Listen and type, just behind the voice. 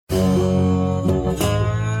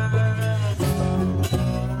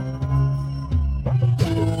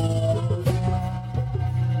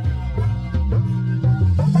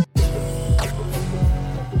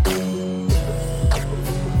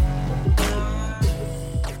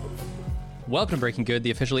Welcome to Breaking Good,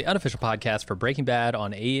 the officially unofficial podcast for Breaking Bad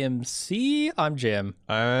on AMC. I'm Jim.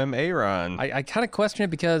 I'm Aaron. I kind of question it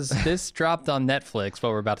because this dropped on Netflix, what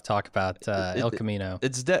we're about to talk about, El Camino.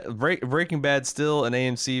 It's Breaking Bad still an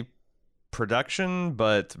AMC production,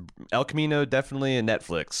 but El Camino definitely a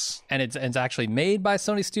Netflix. And it's actually made by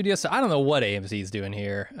Sony Studios, so I don't know what AMC is doing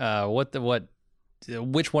here.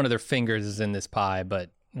 Which one of their fingers is in this pie, but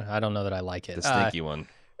I don't know that I like it. The stinky one.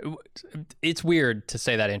 It's weird to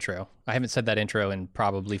say that intro. I haven't said that intro in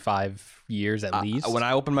probably 5 years at least. When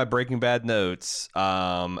I opened my Breaking Bad notes,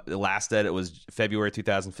 the last edit was February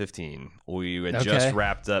 2015. We had just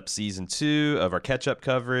wrapped up season 2 of our catch-up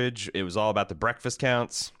coverage. It was all about the breakfast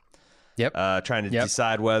counts. Yep. Trying to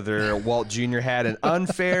decide whether Walt Jr. had an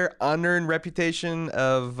unfair, unearned reputation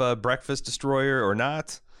of breakfast destroyer or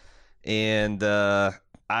not. And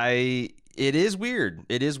it is weird.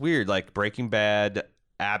 It is weird. Like, Breaking Bad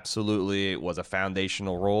absolutely was a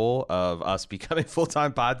foundational role of us becoming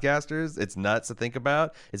full-time podcasters. It's nuts to think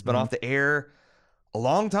about. It's been off the air a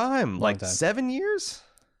long time, like 7 years.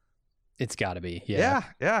 It's got to be, yeah,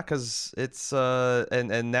 because it's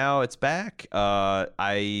and now it's back. When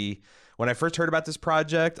I first heard about this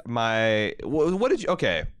project, what did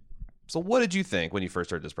you think when you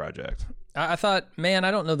first heard this project? I thought, man,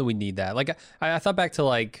 I don't know that we need that. Like, I thought back to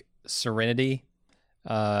like Serenity.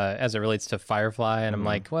 As it relates to Firefly, and I'm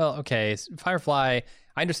like, well, okay, Firefly,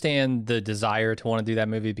 I understand the desire to want to do that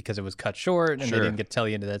movie because it was cut short and they didn't get to tell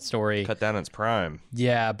you into that story. Cut down its prime.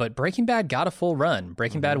 Yeah, but Breaking Bad got a full run.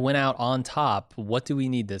 Breaking Bad went out on top. What do we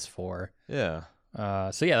need this for? Yeah.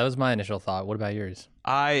 So yeah, that was my initial thought. What about yours?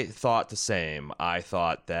 I thought the same. I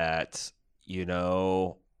thought that,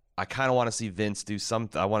 I kind of want to see Vince do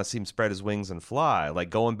something. I want to see him spread his wings and fly.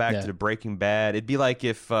 Like, going back to the Breaking Bad, it'd be like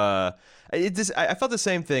if I felt the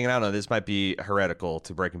same thing, and I don't know, this might be heretical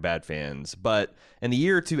to Breaking Bad fans, but in the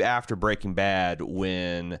year or two after Breaking Bad,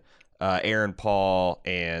 when Aaron Paul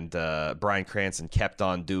and Bryan Cranston kept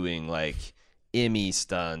on doing like Emmy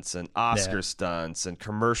stunts and Oscar stunts and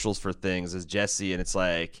commercials for things as Jesse, and it's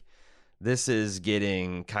like, this is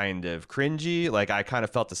getting kind of cringy. Like, I kind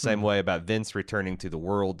of felt the same way about Vince returning to the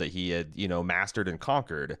world that he had, mastered and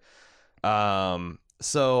conquered. But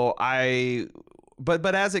as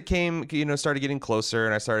it came, started getting closer,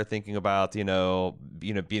 and I started thinking about, being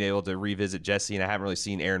able to revisit Jesse, and I haven't really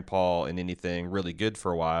seen Aaron Paul in anything really good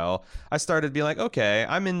for a while. I started being like, okay,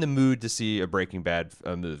 I'm in the mood to see a Breaking Bad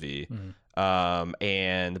movie. But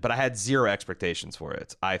I had zero expectations for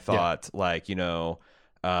it. I thought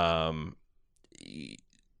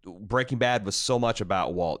Breaking Bad was so much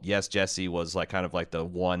about Walt. Yes, Jesse was like kind of like the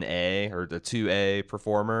 1A or the 2A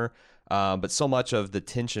performer, but so much of the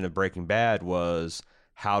tension of Breaking Bad was,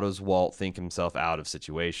 how does Walt think himself out of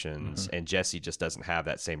situations? And Jesse just doesn't have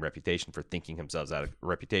that same reputation for thinking himself out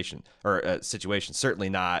of situations. Certainly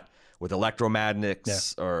not with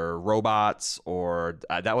electromagnets or robots, or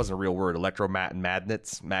that wasn't a real word,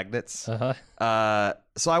 magnets. So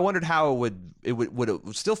I wondered how it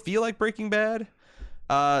would still feel like Breaking Bad.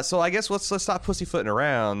 So I guess let's stop pussyfooting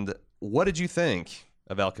around. What did you think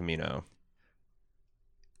of El Camino?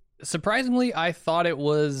 Surprisingly, I thought it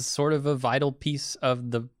was sort of a vital piece of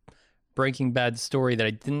the Breaking Bad story that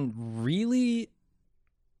I didn't really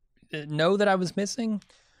know that I was missing.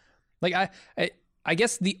 Like, I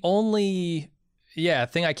guess the only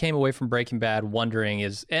thing I came away from Breaking Bad wondering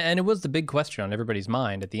is, and it was the big question on everybody's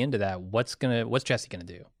mind at the end of that, what's Jesse gonna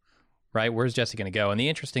do? Right? Where's Jesse gonna go? And the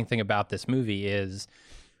interesting thing about this movie is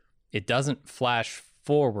it doesn't flash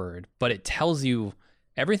forward, but it tells you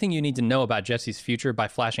everything you need to know about Jesse's future by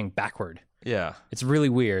flashing backward. Yeah, it's really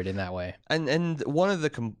weird in that way. And one of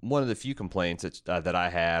the few complaints that I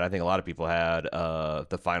had, I think a lot of people had,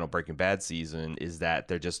 the final Breaking Bad season, is that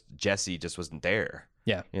Jesse just wasn't there.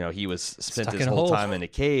 Yeah, he was spent his whole time in a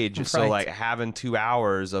cage. Right. So like having 2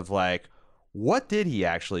 hours of like, what did he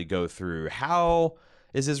actually go through? How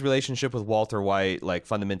is his relationship with Walter White like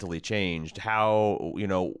fundamentally changed? How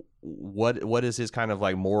what is his kind of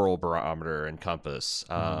like moral barometer and compass?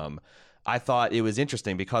 I thought it was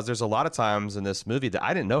interesting because there's a lot of times in this movie that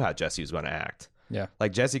I didn't know how Jesse was going to act. Yeah.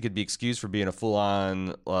 Like, Jesse could be excused for being a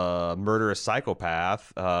full-on murderous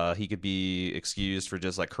psychopath. He could be excused for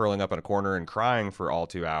just like curling up in a corner and crying for all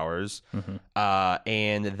 2 hours.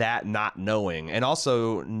 And that not knowing, and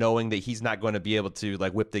also knowing that he's not going to be able to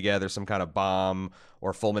like whip together some kind of bomb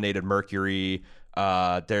or fulminated mercury.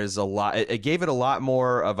 There's a lot. It gave it a lot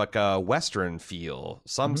more of like a Western feel.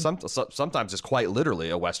 Sometimes it's quite literally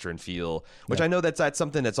a Western feel, which I know that's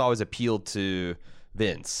something that's always appealed to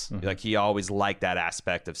Vince. Like, he always liked that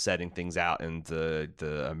aspect of setting things out in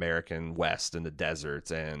the American West and the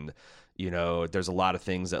deserts, and there's a lot of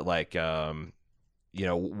things that like,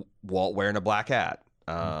 Walt wearing a black hat,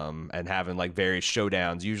 and having like various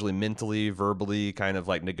showdowns, usually mentally, verbally, kind of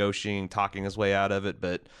like negotiating, talking his way out of it.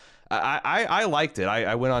 But I liked it.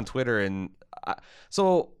 I went on Twitter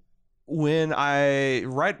so when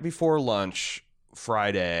right before lunch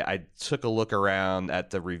Friday, I took a look around at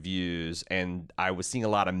the reviews, and I was seeing a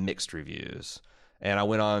lot of mixed reviews. And I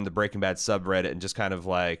went on the Breaking Bad subreddit and just kind of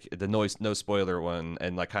like the no spoiler one,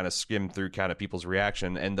 and like kind of skimmed through kind of people's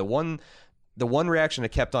reaction. And the one reaction I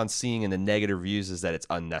kept on seeing in the negative reviews is that it's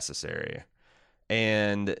unnecessary.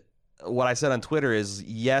 And what I said on Twitter is,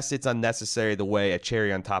 yes, it's unnecessary the way a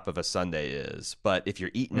cherry on top of a sundae is. But if you're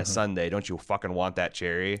eating a sundae, don't you fucking want that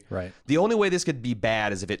cherry? Right. The only way this could be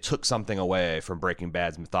bad is if it took something away from Breaking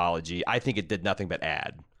Bad's mythology. I think it did nothing but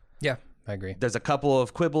add. Yeah, I agree. There's a couple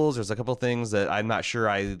of quibbles. There's a couple of things that I'm not sure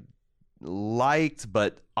I liked.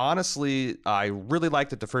 But honestly, I really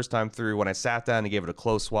liked it the first time through when I sat down and gave it a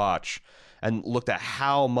close watch and looked at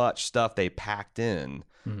how much stuff they packed in.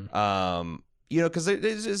 Because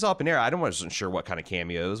it's up in air. I wasn't sure what kind of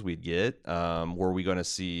cameos we'd get. Were we going to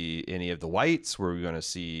see any of the Whites? Were we going to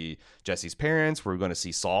see Jesse's parents? Were we going to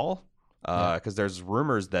see Saul? Because there's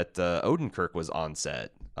rumors that Odenkirk was on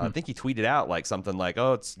set. I think he tweeted out like something like,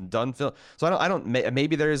 "Oh, it's done film." So I don't.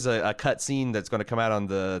 Maybe there's a cut scene that's going to come out on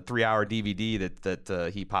the 3-hour DVD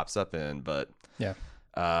that he pops up in. But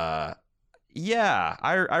yeah,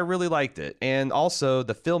 I really liked it. And also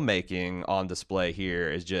the filmmaking on display here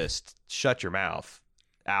is just shut your mouth.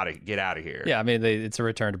 Get out of here. Yeah, I mean, it's a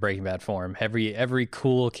return to Breaking Bad form. Every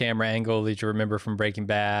cool camera angle that you remember from Breaking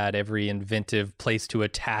Bad, every inventive place to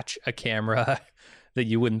attach a camera that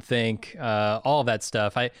you wouldn't think, all of that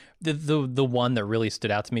stuff. The one that really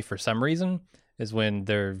stood out to me for some reason is when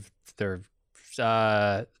they're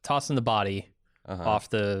tossing the body off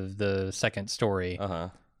the second story.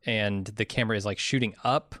 And the camera is like shooting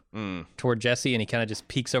up toward Jesse, and he kind of just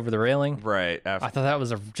peeks over the railing. Right. I thought that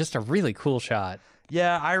was just a really cool shot.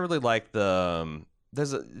 Yeah, I really like the.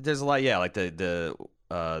 There's a lot. Yeah, like there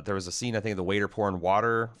was a scene, I think, of the waiter pouring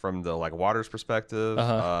water from the like water's perspective.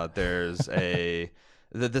 There's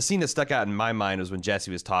the scene that stuck out in my mind was when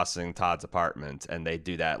Jesse was tossing Todd's apartment, and they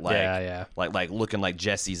do that like looking like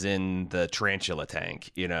Jesse's in the tarantula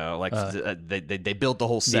tank, they built the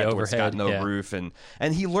whole set where it's got no roof, and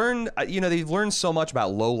he learned, they learned so much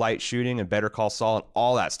about low light shooting and Better Call Saul, and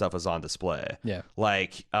all that stuff was on display. Yeah,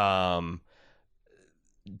 like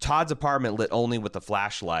Todd's apartment lit only with the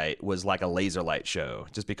flashlight was like a laser light show,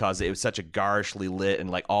 just because it was such a garishly lit,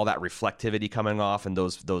 and like all that reflectivity coming off, and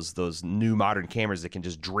those new modern cameras that can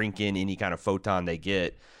just drink in any kind of photon they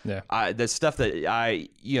get. Yeah, the stuff that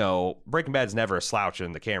Breaking Bad's never a slouch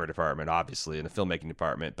in the camera department, obviously in the filmmaking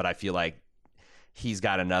department, but I feel like he's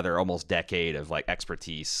got another almost decade of like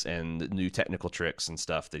expertise and new technical tricks and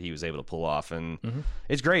stuff that he was able to pull off, and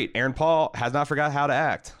it's great. Aaron Paul has not forgot how to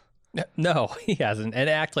act. No, he hasn't. And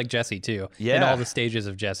act like Jesse, too. Yeah. In all the stages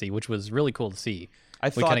of Jesse, which was really cool to see.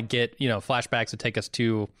 We kind of get, flashbacks that take us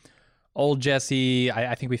to old Jesse.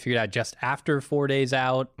 I think we figured out just after 4 days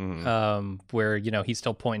out, where, he's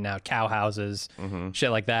still pointing out cow houses, shit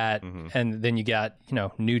like that. And then you got,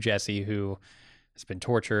 new Jesse who has been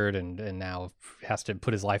tortured and now has to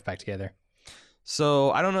put his life back together.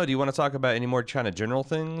 So, I don't know, do you want to talk about any more kind of general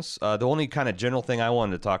things? The only kind of general thing I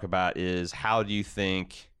wanted to talk about is, how do you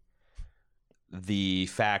think the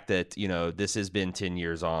fact that this has been 10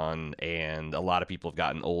 years on, and a lot of people have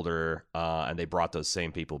gotten older, and they brought those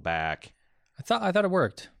same people back, I thought it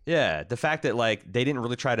worked. Yeah, the fact that like they didn't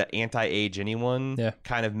really try to anti-age anyone,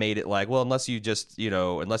 kind of made it like, well, unless you just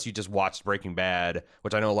watched Breaking Bad,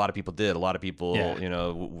 which I know a lot of people did. A lot of people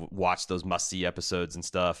watched those must-see episodes and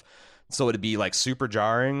stuff, so it'd be like super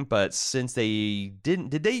jarring. But since they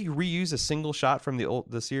did they reuse a single shot from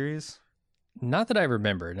the series? Not that I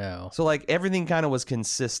remember, no. So, like, everything kind of was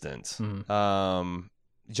consistent.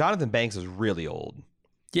 Jonathan Banks is really old.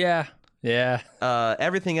 Yeah.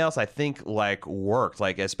 Everything else, I think, like, worked.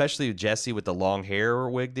 Like, especially Jesse with the long hair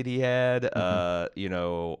wig that he had,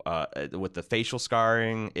 with the facial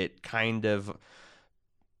scarring, it kind of...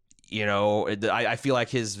 I feel like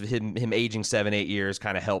him aging 7-8 years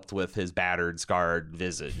kind of helped with his battered, scarred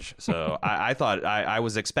visage. So I thought I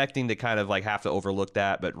was expecting to kind of like have to overlook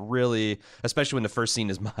that, but really, especially when the first scene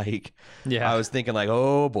is Mike, I was thinking like,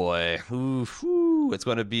 oh boy, it's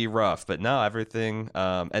going to be rough. But no, everything,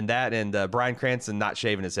 and Bryan Cranston not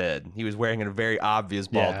shaving his head. He was wearing a very obvious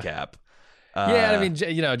bald cap. Yeah, I mean,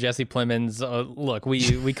 Jesse Plemons. Look,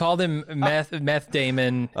 we called him Meth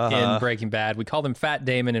Damon in Breaking Bad. We called him Fat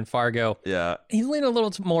Damon in Fargo. Yeah, he's leaning a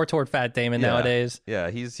little more toward Fat Damon nowadays. Yeah,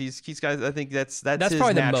 he's got. I think that's his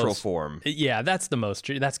probably natural the most, form. Yeah, that's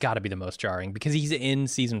got to be the most jarring because he's in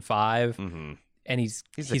season 5, and he's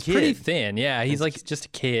pretty thin. Yeah, he's like just a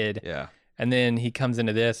kid. Yeah. And then he comes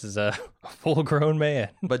into this as a full-grown man.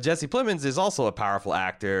 But Jesse Plemons is also a powerful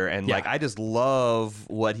actor, and like I just love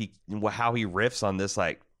how he riffs on this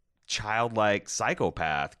like childlike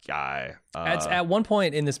psychopath guy. At one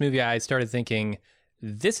point in this movie, I started thinking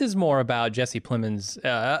this is more about Jesse Plemons,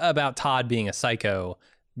 about Todd being a psycho,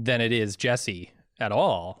 than it is Jesse at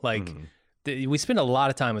all. Like we spend a lot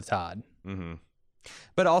of time with Todd,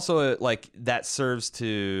 but also like that serves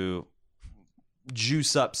to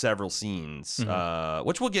juice up several scenes,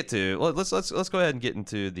 which we'll get to. Let's go ahead and get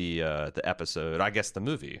into the episode. I guess the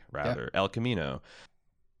movie rather, El Camino.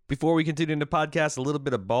 Before we continue into podcast, a little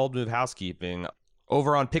bit of Bald Move housekeeping.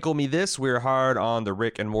 Over on Pickle Me This, we're hard on the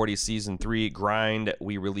Rick and Morty Season 3 grind.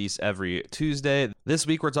 We release every Tuesday. This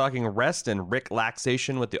week, we're talking rest and Rick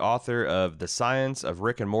laxation with the author of The Science of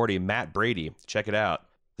Rick and Morty, Matt Brady. Check it out.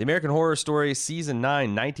 The American Horror Story Season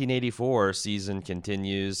 9, 1984 season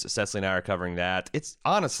continues. Cecily and I are covering that. It's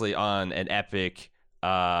honestly on an epic,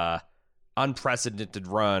 unprecedented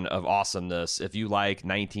run of awesomeness. If you like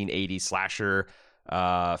 1980s slasher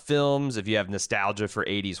films, if you have nostalgia for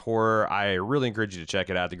 80s horror, I really encourage you to check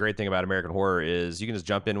it out. The great thing about American Horror is you can just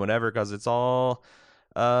jump in whenever because it's all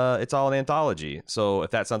an anthology. So if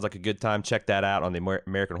that sounds like a good time, check that out on the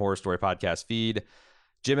American Horror Story podcast feed.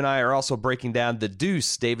 Jim and I are also breaking down The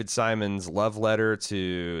Deuce, David Simon's love letter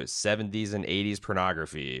to 70s and 80s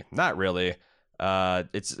pornography. Not really.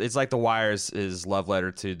 It's like The Wire's love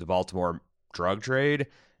letter to the Baltimore drug trade.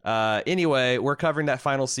 Anyway, we're covering that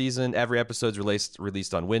final season. Every episode's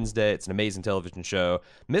released on Wednesday. It's an amazing television show.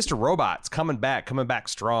 Mr. Robot's coming back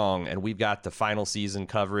strong, and we've got the final season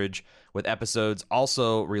coverage with episodes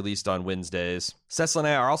also released on Wednesdays. Cecil and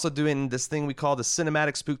I are also doing this thing we call the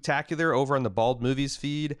Cinematic Spooktacular over on the Bald Movies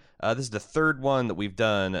feed. This is the third one that we've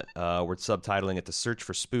done. We're subtitling it The Search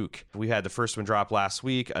for Spook. We had the first one drop last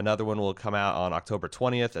week. Another one will come out on October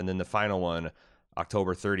 20th, and then the final one,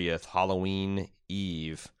 October 30th, Halloween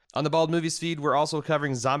Eve. On the Bald Movies feed, we're also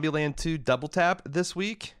covering Zombieland 2 Double Tap this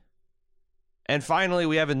week. And finally,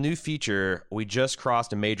 we have a new feature. We just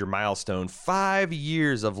crossed a major milestone, 5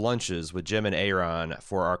 years of lunches with Jim and Aaron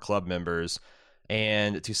for our club members.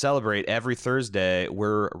 And to celebrate, every Thursday,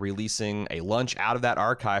 we're releasing a lunch out of that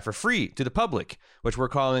archive for free to the public, which we're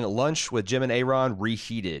calling Lunch with Jim and Aaron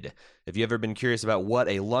Reheated. If you've ever been curious about what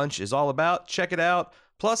a lunch is all about, check it out.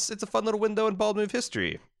 Plus, it's a fun little window in Bald Move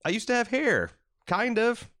history. I used to have hair, kind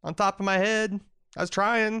of, on top of my head. I was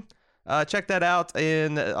trying. Check that out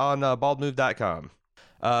on baldmove.com.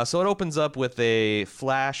 So it opens up with a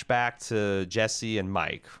flashback to Jesse and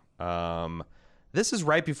Mike. This is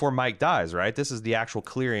right before Mike dies, right? This is the actual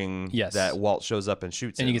clearing that Walt shows up and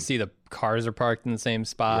shoots him. And you can see the cars are parked in the same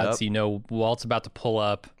spots. Yep. You know Walt's about to pull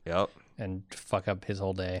up. Yep. And fuck up his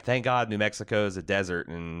whole day. Thank God New Mexico is a desert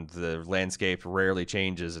and the landscape rarely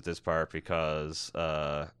changes at this part because,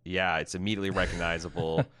 it's immediately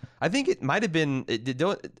recognizable. I think it might have been,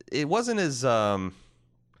 it wasn't as, wasn't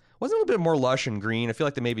a little bit more lush and green. I feel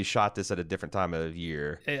like they maybe shot this at a different time of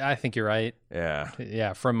year. I think you're right. Yeah.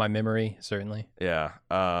 Yeah, from my memory, certainly. Yeah.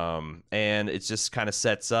 And it just kind of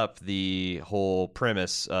sets up the whole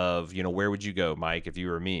premise of, where would you go, Mike, if you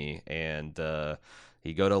were me? And,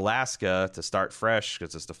 he'd go to Alaska to start fresh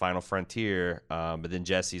because it's the final frontier. But then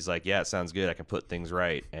Jesse's like, yeah, it sounds good. I can put things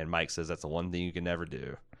right. And Mike says that's the one thing you can never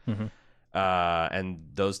do. Mm-hmm. And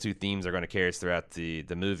those two themes are going to carry us throughout the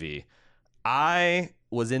movie. I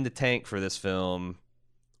was in the tank for this film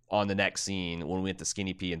on the next scene when we went to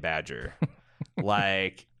Skinny P and Badger.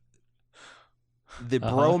 Like, the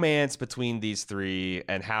bromance between these three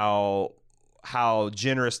and how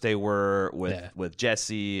generous they were with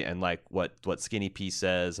Jesse and like what Skinny P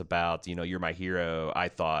says about, you're my hero, I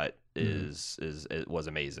thought it was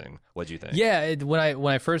amazing. What'd you think? Yeah, when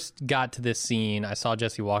I first got to this scene, I saw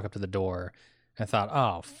Jesse walk up to the door. I thought,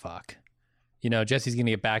 oh fuck, Jesse's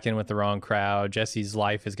gonna get back in with the wrong crowd. Jesse's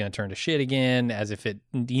life is gonna turn to shit again, as if it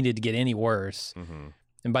needed to get any worse. Mm-hmm.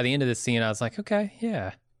 And by the end of the scene, I was like, okay,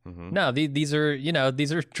 yeah, no, these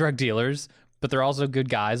are drug dealers. But they're also good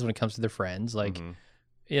guys when it comes to their friends. Like,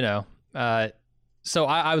 so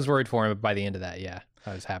I was worried for him, but by the end of that, yeah,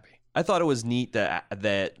 I was happy. I thought it was neat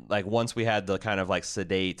that like once we had the kind of like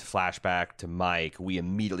sedate flashback to Mike, we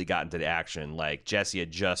immediately got into the action. Like Jesse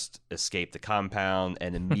had just escaped the compound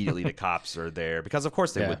and immediately the cops are there because of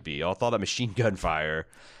course they would be. All that machine gun fire.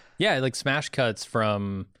 Yeah, like smash cuts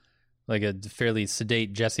from like a fairly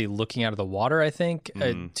sedate Jesse looking out of the water, I think,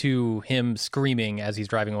 to him screaming as he's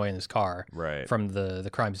driving away in his car from the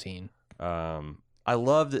crime scene. I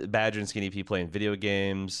loved Badger and Skinny Pete playing video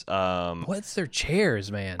games. What's their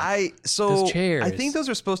chairs, man? Those chairs. I think those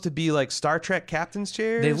are supposed to be like Star Trek captain's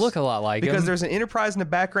chairs. They look a lot like because them. There's an Enterprise in the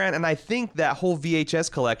background, and I think that whole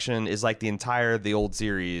VHS collection is like the old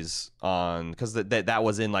series on because that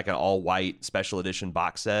was in like an all white special edition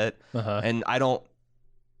box set. And I don't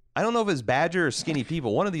know if it's Badger or Skinny Pete,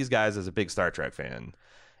 but one of these guys is a big Star Trek fan,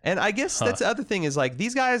 and I guess that's the other thing is like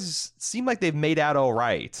these guys seem like they've made out all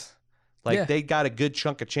right. Like they got a good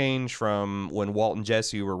chunk of change from when Walt and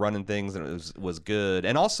Jesse were running things, and it was good.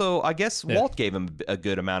 And also, I guess Walt gave him a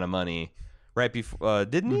good amount of money right before,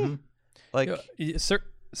 didn't he? Like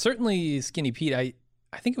certainly Skinny Pete. I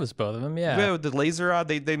think it was both of them. Yeah, with the laser rod,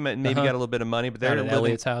 they maybe got a little bit of money, but they're at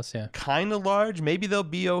Elliot's house. Yeah, kind of large. Maybe they'll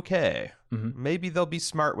be okay. Maybe they'll be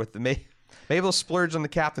smart with the maybe they'll splurge on the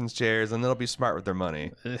captain's chairs, and they'll be smart with their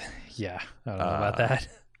money. Yeah, I don't know about that.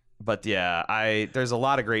 But yeah, there's a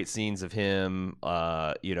lot of great scenes of him,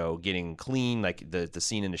 getting clean, like the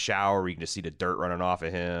scene in the shower where you can just see the dirt running off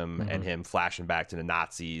of him and him flashing back to the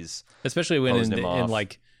Nazis. Especially when in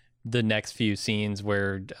like the next few scenes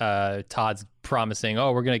where Todd's promising,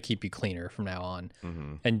 oh, we're going to keep you cleaner from now on.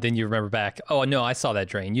 And then you remember back, oh, no, I saw that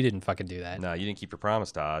drain. You didn't fucking do that. No, you didn't keep your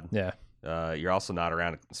promise, Todd. Yeah. You're also not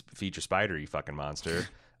around to feed your spider, you fucking monster.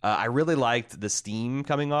 I really liked the steam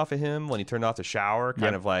coming off of him when he turned off the shower,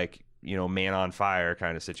 kind of like, man on fire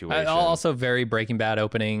kind of situation. Also very Breaking Bad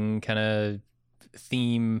opening kind of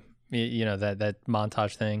theme, that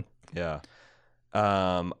montage thing. Yeah.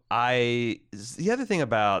 The other thing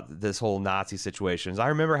about this whole Nazi situation is I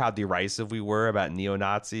remember how derisive we were about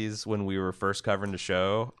neo-Nazis when we were first covering the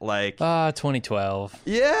show. Like 2012.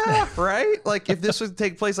 Yeah, right? Like if this would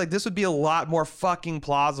take place, like this would be a lot more fucking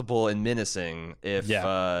plausible and menacing if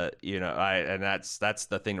and that's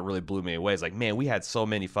the thing that really blew me away. It's like, man, we had so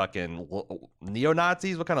many fucking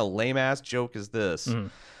neo-Nazis. What kind of lame ass joke is this?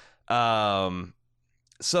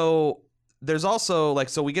 So there's also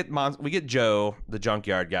we get Joe, the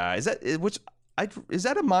junkyard guy. Is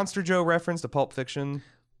that a Monster Joe reference to Pulp Fiction?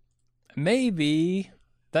 Maybe.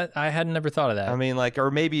 That I had never thought of that. I mean, or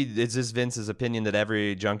maybe is this Vince's opinion that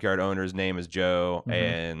every junkyard owner's name is Joe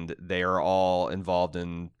and they are all involved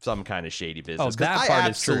in some kind of shady business? Oh, that part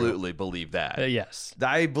is true. I absolutely believe that. Yes.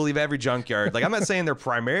 I believe every junkyard. I'm not saying they're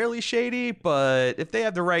primarily shady, but if they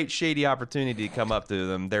have the right shady opportunity to come up to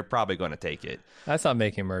them, they're probably going to take it. That's not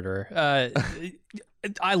making murderer.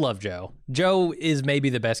 I love Joe. Joe is maybe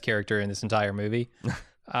the best character in this entire movie.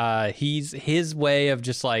 He's his way of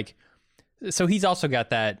just like... So he's also got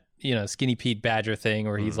that, Skinny Pete Badger thing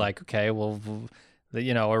where he's like, okay, well,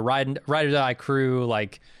 a ride or die crew,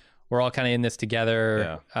 like we're all kind of in this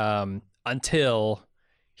together until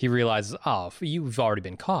he realizes, oh, you've already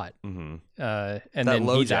been caught. And that then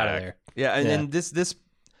he's out of there. Yeah, and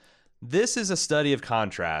this is a study of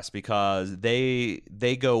contrast because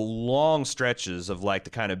they go long stretches of like the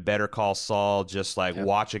kind of Better Call Saul, just like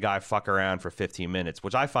watch a guy fuck around for 15 minutes,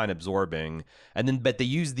 which I find absorbing. But they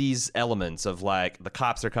use these elements of like the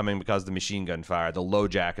cops are coming because of the machine gun fire, the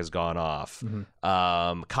LoJack has gone off.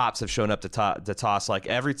 Cops have shown up to toss like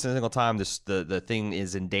every single time the thing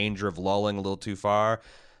is in danger of lulling a little too far.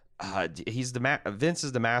 Vince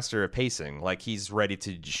is the master of pacing. Like he's ready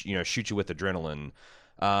to shoot you with adrenaline.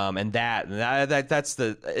 That's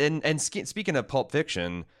speaking of Pulp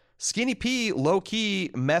Fiction, Skinny P low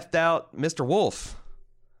key methed out Mr. Wolf.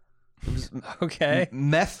 Okay.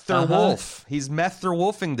 Methter Wolf. He's Methter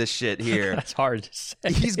Wolfing this shit here. That's hard to say.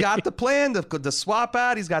 He's got the plan to swap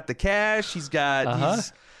out. He's got the cash. He's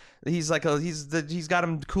got he's got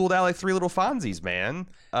him cooled out like three little Fonzies, man.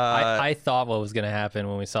 I thought what was going to happen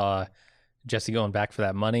when we saw Jesse going back for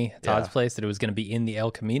that money at Todd's place, that it was going to be in the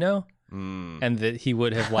El Camino. And that he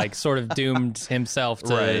would have like sort of doomed himself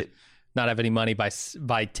to not have any money by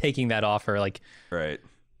taking that offer.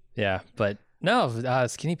 But no,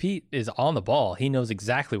 Skinny Pete is on the ball. He knows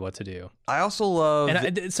exactly what to do. I also love,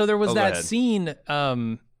 so there was that scene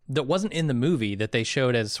that wasn't in the movie that they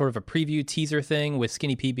showed as sort of a preview teaser thing with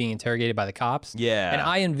Skinny Pete being interrogated by the cops. Yeah. And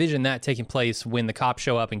I envision that taking place when the cops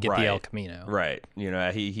show up and get the El Camino. Right.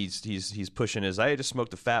 He's pushing his, I just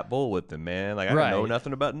smoked a fat bowl with him, man. Like, I don't know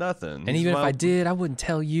nothing about nothing. And even if I did, I wouldn't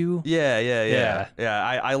tell you. Yeah.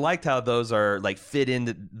 I liked how those are like fit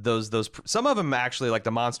into those some of them actually, like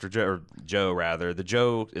the Monster Joe rather. The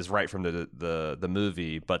Joe is right from the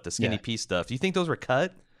movie, but the Skinny Pete stuff, do you think those were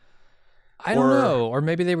cut? I don't know, or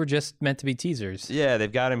maybe they were just meant to be teasers. Yeah,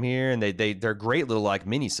 they've got him here, and they're great little like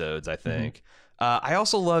mini-sodes, I think. I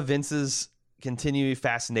also love Vince's continuing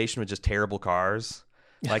fascination with just terrible cars.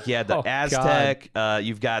 Like, yeah, the Aztec.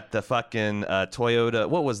 You've got the fucking Toyota.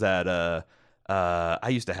 What was that? I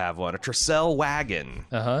used to have one, a Tercel wagon.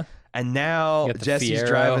 And now Jesse's Fiero.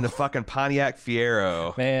 driving the fucking Pontiac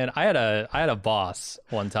Fiero. Man, I had a boss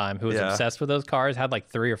one time who was obsessed with those cars, had like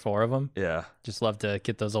 3 or 4 of them. Yeah. Just loved to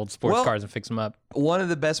get those old sports cars and fix them up. One of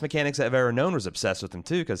the best mechanics I've ever known was obsessed with them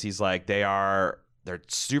too, because he's like, they're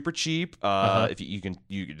super cheap. If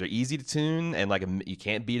they're easy to tune, and like you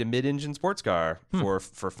can't beat a mid-engine sports car for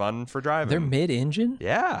fun for driving. They're mid-engine?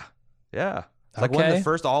 Yeah. It's like one of the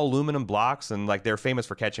first all aluminum blocks, and like they're famous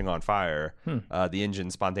for catching on fire. The engine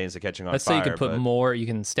spontaneously catching on fire. So you can put more, you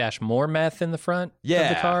can stash more meth in the front of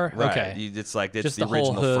the car? Right. Okay. It's like it's just the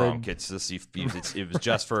original frunk. It's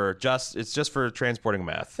just for transporting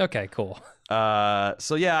meth. Okay, cool.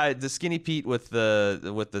 So yeah, the Skinny Pete with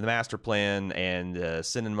the master plan, and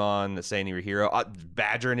Cinnamon saying you're a hero,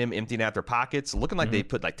 badgering him, emptying out their pockets, looking like they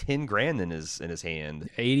put like 10 grand in his hand.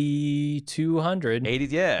 8,200. 80,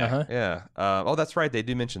 yeah, yeah. Oh, that's right. They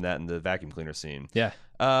do mention that in the vacuum cleaner scene. Yeah.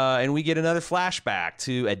 And we get another flashback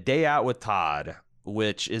to A Day Out with Todd,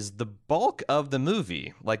 which is the bulk of the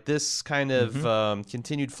movie. Like this kind of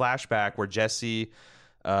continued flashback where Jesse,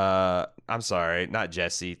 I'm sorry, not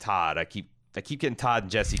Jesse, Todd. I keep getting Todd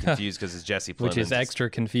and Jesse confused because it's Jesse Plemons. Which is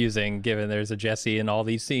extra confusing given there's a Jesse in all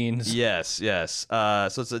these scenes. Yes.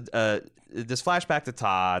 So it's this flashback to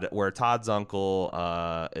Todd where Todd's uncle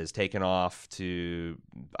is taken off to,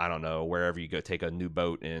 I don't know, wherever you go, take a new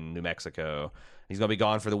boat in New Mexico. He's going to be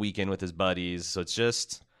gone for the weekend with his buddies. So it's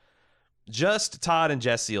just Todd and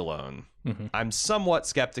Jesse alone. I'm somewhat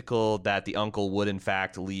skeptical that the uncle would in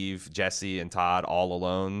fact leave Jesse and Todd all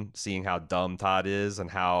alone, seeing how dumb Todd is and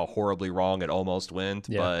how horribly wrong it almost went.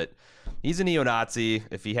 Yeah. But he's a neo-Nazi.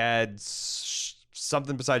 If he had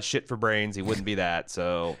something besides shit for brains, he wouldn't be that.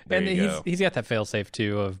 So there you go. He's got that failsafe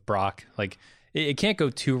too of Brock. Like it can't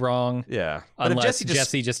go too wrong. Yeah. But unless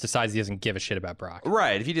Jesse just decides he doesn't give a shit about Brock.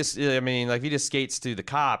 Right. If he just, I mean, like if he just skates to the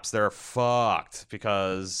cops, they're fucked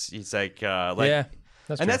because he's like yeah.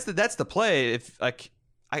 That's the play. If like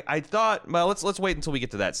I thought, well, let's wait until we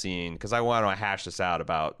get to that scene because I want to hash this out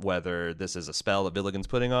about whether this is a spell that Billigan's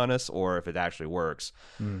putting on us or if it actually works.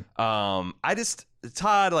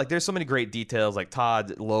 Todd, like there's so many great details, like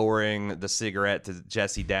Todd lowering the cigarette to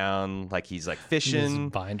Jesse down, like he's like fishing,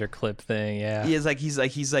 this binder clip thing, yeah.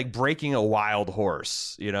 He's like breaking a wild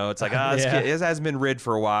horse, you know. It's like this hasn't been rid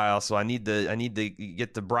for a while, so I need to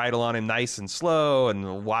get the bridle on him nice and slow,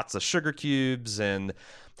 and lots of sugar cubes, and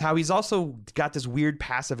how he's also got this weird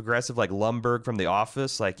passive aggressive like Lumbergh from The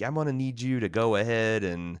Office, like I'm gonna need you to go ahead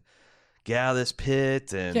and get out of this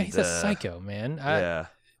pit, and yeah, he's a psycho, man. Yeah.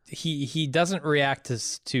 He doesn't react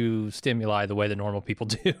to stimuli the way that normal people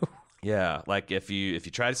do. Yeah, like if you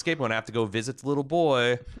try to escape, I'm gonna have to go visit the little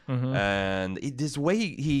boy. And this way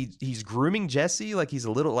he's grooming Jesse, like he's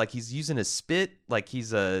a little, like he's using his spit, like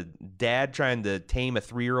he's a dad trying to tame a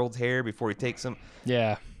 3-year-old's hair before he takes him.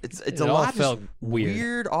 Yeah, it's a lot of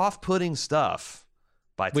weird, off-putting stuff.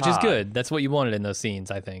 Which is good. That's what you wanted in those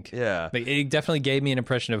scenes, I think. Yeah. Like, it definitely gave me an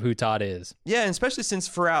impression of who Todd is. Yeah, and especially since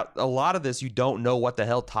throughout a lot of this, you don't know what the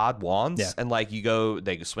hell Todd wants. Yeah. And like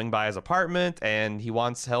they swing by his apartment and he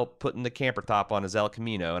wants help putting the camper top on his El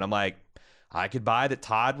Camino. And I'm like, I could buy that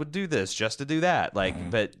Todd would do this just to do that.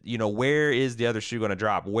 Like, but you know, where is the other shoe going to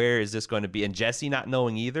drop? Where is this going to be? And Jesse not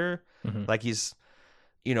knowing either. Like he's,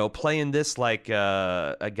 you know, playing this like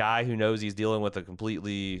a guy who knows he's dealing with a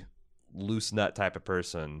completely loose nut type of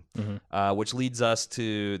person, which leads us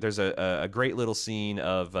to there's a great little scene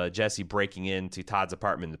of Jesse breaking into Todd's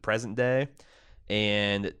apartment in the present day,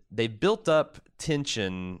 and they built up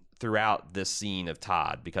tension throughout this scene of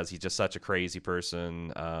Todd because he's just such a crazy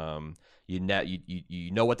person. You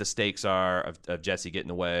know what the stakes are of Jesse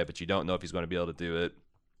getting away, but you don't know if he's going to be able to do it.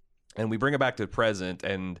 And we bring it back to the present,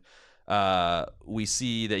 and we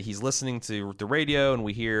see that he's listening to the radio, and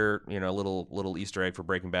we hear, you know, a little Easter egg for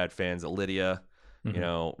Breaking Bad fans that Lydia, you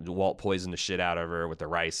know, Walt poisoned the shit out of her with the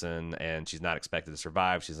ricin, and she's not expected to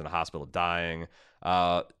survive. She's in a hospital dying.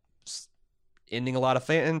 Ending a lot of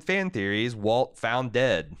fan theories. Walt found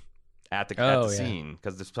dead at the scene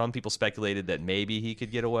because some people speculated that maybe he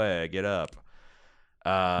could get up.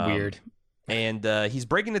 Weird. And he's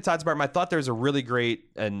breaking into Todd's apartment. I thought there was a really great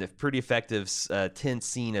and pretty effective tense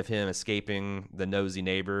scene of him escaping the nosy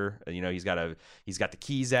neighbor. You know, he's got the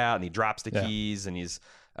keys out, and he drops the keys, and he's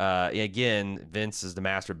again, Vince is the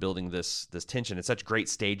master of building this tension. It's such great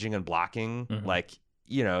staging and blocking. Like,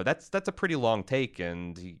 you know, that's a pretty long take,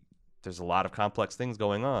 and there's a lot of complex things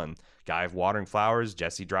going on. Guy watering flowers,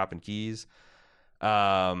 Jesse dropping keys.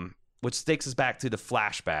 which takes us back to the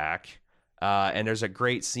flashback. And there's a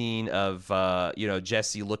great scene of,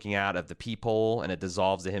 Jesse looking out of the peephole, and it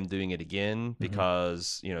dissolves to him doing it again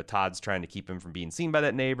because, Todd's trying to keep him from being seen by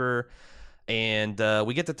that neighbor. And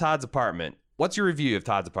we get to Todd's apartment. What's your review of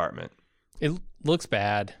Todd's apartment? It looks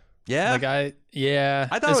bad. Yeah?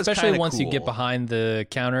 I thought especially it was once cool. you get behind the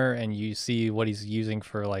counter and you see what he's using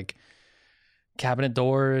for like cabinet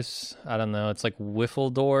doors. I don't know. It's like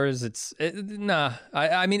wiffle doors.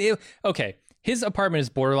 Okay. His apartment is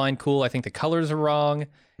borderline cool. I think the colors are wrong.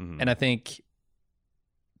 And I think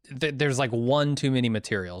there's like one too many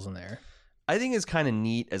materials in there. I think it's kind of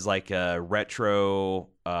neat as like a retro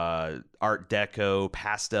Art Deco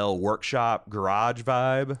pastel workshop garage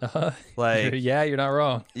vibe. Like, yeah, you're not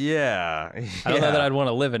wrong. Yeah. I don't know that I'd want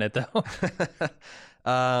to live in it though.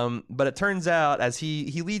 But it turns out as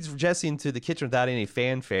he leads Jesse into the kitchen without any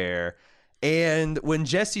fanfare, and when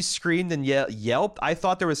Jesse screamed and yelped, I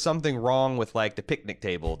thought there was something wrong with like the picnic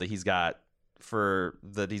table that he's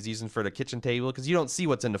using for the kitchen table, because you don't see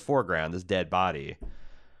what's in the foreground, this dead body.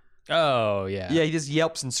 Oh, yeah. Yeah, he just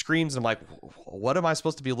yelps and screams, and I'm like, what am I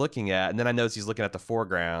supposed to be looking at? And then I notice he's looking at the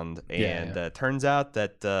foreground, and it turns out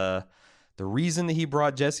that the reason that he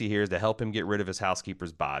brought Jesse here is to help him get rid of his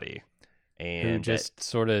housekeeper's body. And who just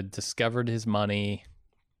sort of discovered his money,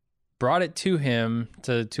 brought it to him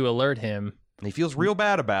to alert him. And he feels real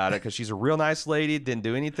bad about it because she's a real nice lady, didn't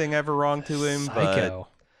do anything ever wrong to him. Psycho. But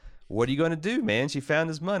what are you going to do, man? She found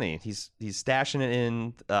his money. He's stashing it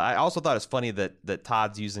in. I also thought it's funny that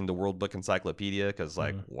Todd's using the World Book Encyclopedia because,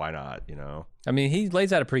 like, why not? I mean, he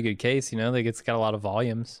lays out a pretty good case. Like it's got a lot of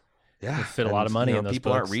volumes. Yeah, they fit a lot of money in those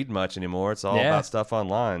people books. Aren't reading much anymore. It's all about stuff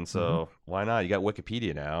online. So why not? You got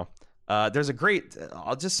Wikipedia now. There's a great,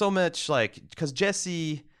 just so much because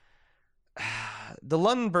Jesse. The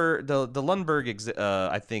Lundberg,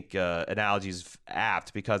 I think, analogy is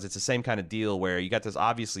apt because it's the same kind of deal where you got this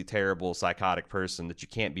obviously terrible psychotic person that you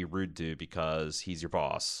can't be rude to because he's your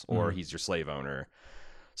boss or he's your slave owner.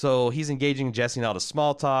 So he's engaging Jesse in all the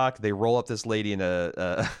small talk. They roll up this lady in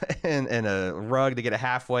a in a rug to get it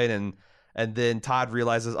halfway, and then Todd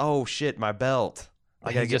realizes, oh shit, my belt.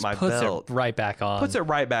 I gotta get my belt. Puts it right back on. Puts it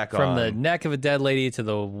right back on. From the neck of a dead lady to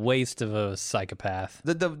the waist of a psychopath.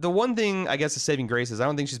 The one thing, I guess, the saving grace is I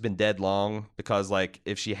don't think she's been dead long, because, like,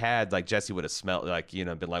 if she had, like, Jesse would have smelled, like,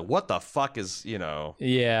 been like, what the fuck is,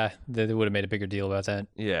 Yeah, they would have made a bigger deal about that.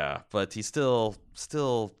 Yeah, but he's still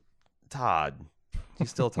Todd. He's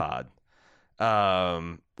still Todd.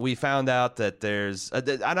 We found out that there's,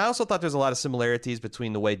 and I also thought there's a lot of similarities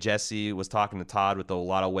between the way Jesse was talking to Todd with a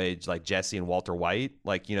lot of ways like Jesse and Walter White.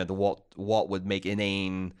 Like, the Walt would make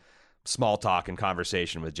inane small talk and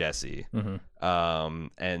conversation with Jesse, and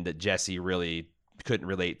that Jesse really couldn't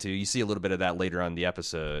relate to. You see a little bit of that later on in the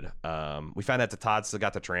episode. We found out that Todd still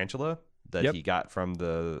got the tarantula that he got from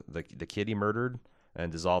the kid he murdered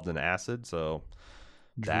and dissolved in acid. So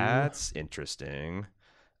that's interesting.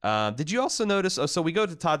 Did you also notice? So we go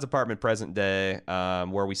to Todd's apartment present day,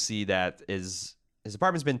 where we see that his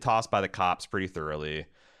apartment's been tossed by the cops pretty thoroughly.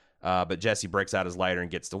 But Jesse breaks out his lighter and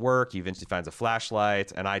gets to work. He eventually finds a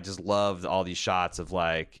flashlight, and I just loved all these shots of,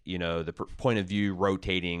 like, the point of view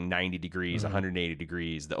rotating 90 degrees, 180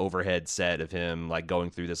 degrees, the overhead set of him like going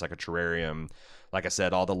through this like a terrarium. Like I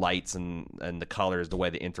said, all the lights and the colors, the way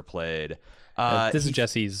they interplayed. This is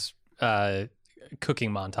Jesse's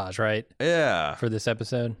cooking montage, right? Yeah, for this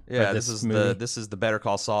episode. Yeah, this is the Better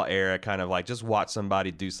Call Saul era, kind of like just watch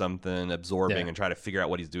somebody do something absorbing and try to figure out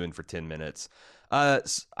what he's doing for 10 minutes. I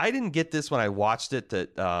didn't get this when I watched it,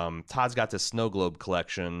 that Todd's got this snow globe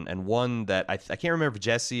collection, and one that I can't remember if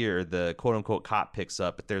Jesse or the quote unquote cop picks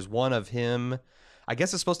up, but there's one of him. I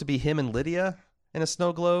guess it's supposed to be him and Lydia in a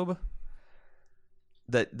snow globe.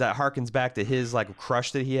 That harkens back to his like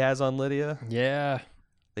crush that he has on Lydia. Yeah.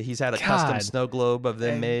 That he's had a custom snow globe of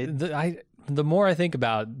them made. The more I think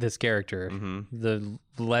about this character, the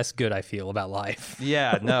less good I feel about life.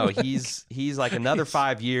 Yeah, no, he's like another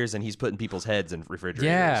 5 years and he's putting people's heads in refrigerators.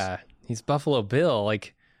 Yeah, he's Buffalo Bill.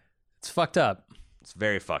 Like, it's fucked up. It's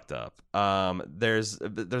very fucked up. There's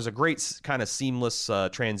a great kind of seamless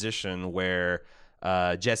transition where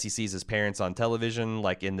Jesse sees his parents on television,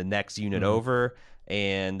 like in the next unit over,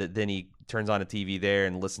 and then he turns on a TV there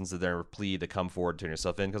and listens to their plea to come forward, turn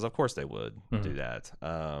yourself in, because of course they would do that.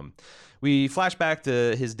 We flash back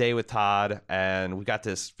to his day with Todd, and we got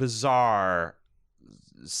this bizarre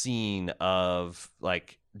scene of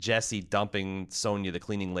like Jesse dumping Sonia, the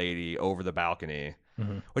cleaning lady, over the balcony.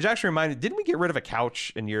 Which actually reminded, didn't we get rid of a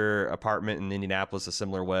couch in your apartment in Indianapolis a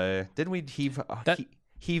similar way? Didn't we heave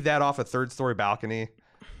that off a third story balcony?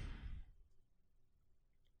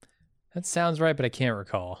 That sounds right, but I can't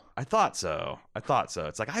recall. I thought so.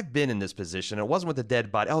 It's like I've been in this position. It wasn't with a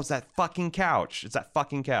dead body. Oh, it's that fucking couch.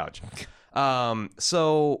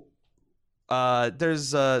 So they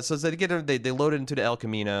load it into the El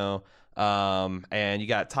Camino. And you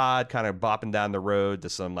got Todd kind of bopping down the road to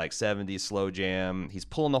some like 70s slow jam. He's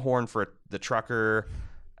pulling the horn for the trucker.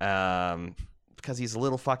 Because he's a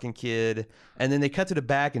little fucking kid. And then they cut to the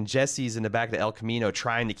back, and Jesse's in the back of the El Camino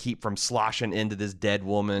trying to keep from sloshing into this dead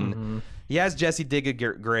woman. Mm-hmm. He has Jesse dig a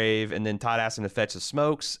grave, and then Todd asks him to fetch the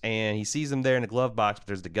smokes, and he sees him there in the glove box, but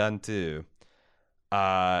there's the gun too.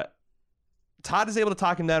 Todd is able to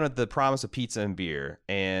talk him down with the promise of pizza and beer,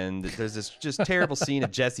 and there's this just terrible scene of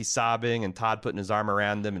Jesse sobbing and Todd putting his arm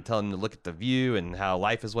around him and telling him to look at the view and how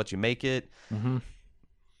life is what you make it. Mm-hmm.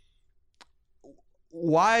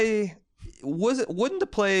 Why... Wouldn't the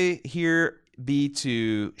play here be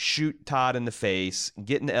to shoot Todd in the face,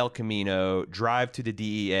 get into El Camino, drive to the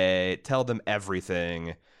DEA, tell them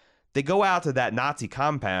everything? They go out to that Nazi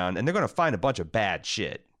compound, and they're going to find a bunch of bad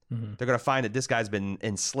shit. Mm-hmm. They're going to find that this guy's been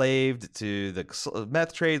enslaved to the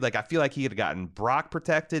meth trade. Like, I feel like he could have gotten Brock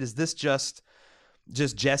protected. Is this just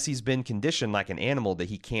Jesse's been conditioned like an animal that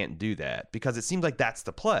he can't do that? Because it seems like that's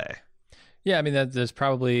the play. Yeah, I mean, there's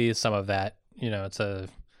probably some of that.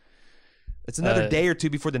 It's another day or two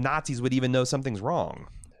before the Nazis would even know something's wrong.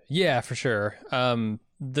 Yeah, for sure.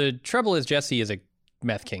 The trouble is Jesse is a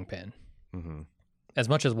meth kingpin. Mm-hmm. As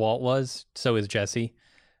much as Walt was, so is Jesse.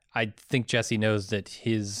 I think Jesse knows that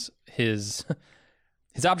his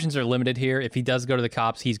options are limited here. If he does go to the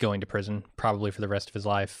cops, he's going to prison, probably for the rest of his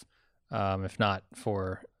life. If not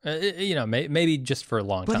for, maybe just for a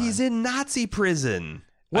long time. But he's in Nazi prison.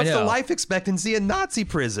 What's the life expectancy in Nazi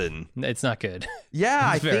prison? It's not good. Yeah,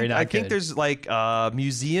 I think there's like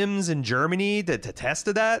museums in Germany that attest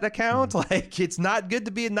to that account. Mm. Like, it's not good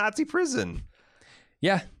to be in Nazi prison.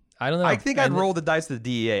 Yeah, I don't know. I think I'd roll the dice to the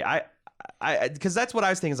DEA. Because that's what I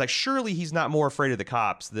was thinking. Is like, surely he's not more afraid of the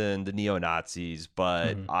cops than the neo-Nazis.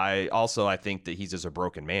 But I think that he's just a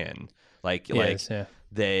broken man.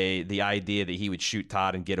 The idea that he would shoot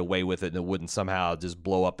Todd and get away with it and it wouldn't somehow just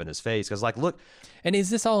blow up in his face. Because, like, look. And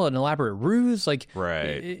is this all an elaborate ruse? Like,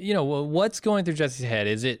 right. What's going through Jesse's head?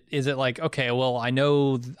 Is it like, okay, well, I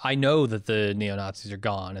know that the neo-Nazis are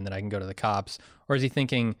gone and that I can go to the cops? Or is he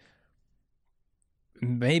thinking,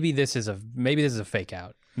 maybe this is a fake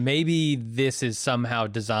out? Maybe this is somehow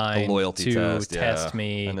designed a loyalty to test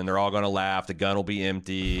me. And then they're all going to laugh. The gun will be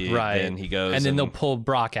empty. Right. And he goes. And then they'll pull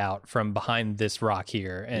Brock out from behind this rock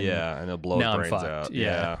here. And and they'll blow his brains out.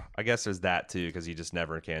 Yeah. I guess there's that too, because he just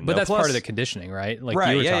never can. But that's part of the conditioning, right? Like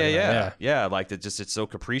right. You were talking about. Yeah. Like, it's so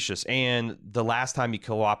capricious. And the last time he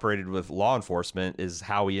cooperated with law enforcement is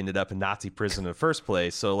how he ended up in Nazi prison in the first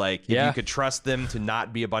place. So, like, if you could trust them to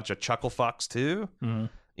not be a bunch of chuckle fucks too,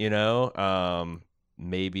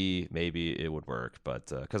 maybe it would work, but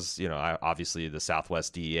because obviously the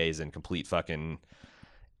Southwest DEA is in complete fucking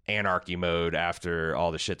anarchy mode after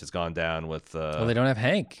all the shit that's gone down with. Well, they don't have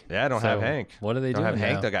Hank. Yeah, don't have Hank. What are they doing? Don't have now?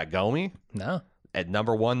 Hank. They got Gomi. No. At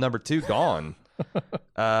number 1, number 2, gone.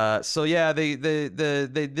 So yeah, they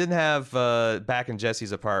didn't have back in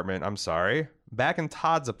Jesse's apartment. I'm sorry, back in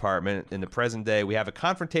Todd's apartment in the present day, we have a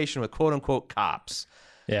confrontation with quote unquote cops.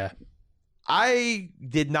 Yeah, I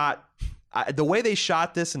did not. The way they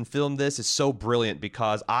shot this and filmed this is so brilliant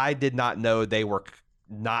because I did not know they were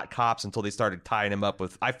not cops until they started tying him up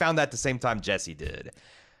with. I found that the same time Jesse did.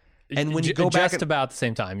 And when you go back, just about the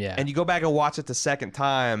same time, yeah. And you go back and watch it the second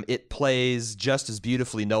time, it plays just as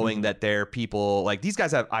beautifully, knowing that they're people like these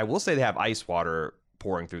guys have. I will say they have ice water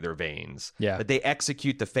pouring through their veins. Yeah, but they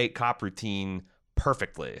execute the fake cop routine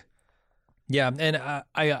perfectly. Yeah, and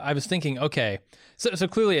I was thinking, okay, so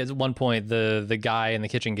clearly at one point the guy in the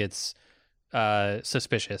kitchen gets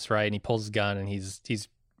suspicious, right? And he pulls his gun and he's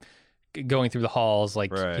going through the halls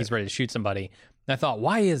like he's ready to shoot somebody. And I thought,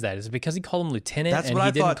 why is that? Is it because he called him lieutenant? That's and what he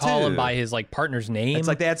I didn't thought call too. him by his like partner's name? It's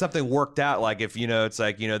like they had something worked out. Like if it's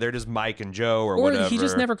like they're just Mike and Joe or whatever. Or he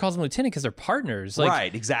just never calls him lieutenant because they're partners. Like,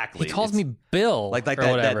 right, exactly. He calls me Bill. Like or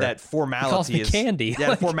that formality. He calls me Candy.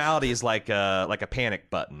 Yeah, formality is like a panic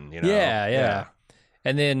button. Yeah.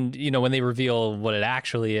 And then, when they reveal what it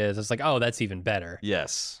actually is, it's like, oh, that's even better.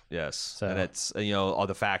 Yes. So. And it's, all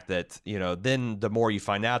the fact that, then the more you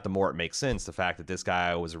find out, the more it makes sense. The fact that this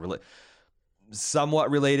guy was somewhat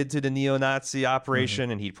related to the neo-Nazi operation,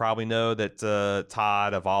 and he'd probably know that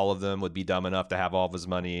Todd, of all of them, would be dumb enough to have all of his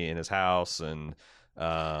money in his house. And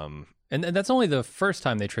that's only the first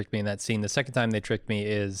time they tricked me in that scene. The second time they tricked me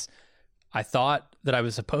is I thought that I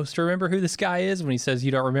was supposed to remember who this guy is when he says, "You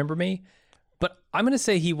don't remember me." But I'm going to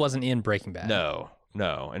say he wasn't in Breaking Bad.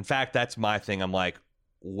 No. In fact, that's my thing. I'm like,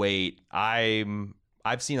 wait, I've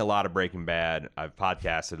seen a lot of Breaking Bad. I've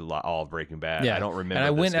podcasted all of Breaking Bad. Yeah. I don't remember. And I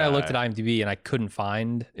went and I looked at IMDb and I couldn't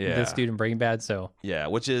find Yeah. this dude in Breaking Bad. So Yeah,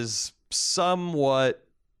 which is somewhat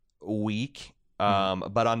weak.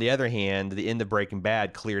 But on the other hand, the end of Breaking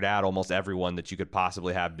Bad cleared out almost everyone that you could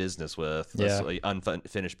possibly have business with,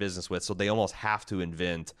 unfinished business with. So they almost have to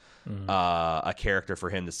invent a character for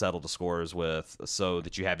him to settle the scores with, so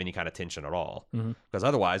that you have any kind of tension at all. Because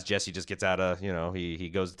otherwise, Jesse just gets out of, he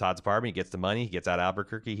goes to Todd's apartment, he gets the money, he gets out of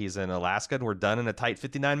Albuquerque, he's in Alaska, and we're done in a tight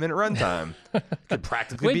 59-minute runtime. Could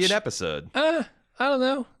practically be an episode. I don't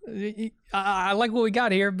know. I like what we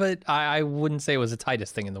got here, but I wouldn't say it was the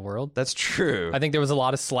tightest thing in the world. That's true. I think there was a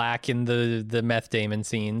lot of slack in the Meth Damon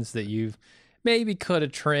scenes that you maybe could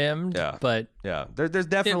have trimmed. Yeah. But yeah, there's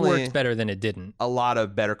definitely it worked better than it didn't. A lot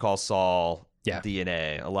of Better Call Saul Yeah.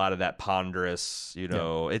 DNA, a lot of that ponderous.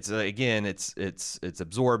 It's again, it's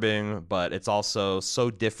absorbing, but it's also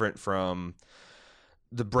so different from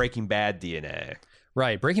the Breaking Bad DNA.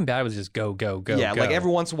 Right. Breaking Bad was just go, go, go. Yeah, go. like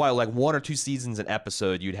every once in a while, like 1 or 2 seasons an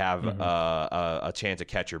episode, you'd have a chance to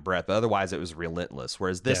catch your breath. But otherwise, it was relentless.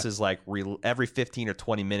 Whereas this is like every 15 or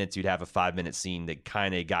 20 minutes, you'd have a 5-minute scene that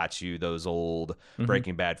kind of got you those old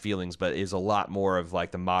Breaking Bad feelings, but is a lot more of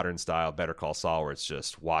like the modern style Better Call Saul, where it's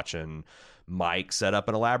just watching Mike set up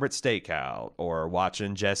an elaborate stakeout or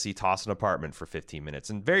watching Jesse toss an apartment for 15 minutes,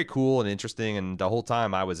 and very cool and interesting. And the whole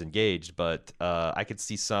time I was engaged, but I could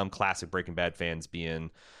see some classic Breaking Bad fans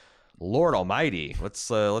being, Lord Almighty, let's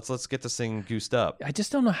get this thing goosed up. I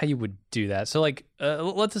just don't know how you would do that. So like,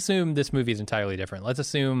 let's assume this movie is entirely different. Let's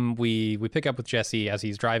assume we pick up with Jesse as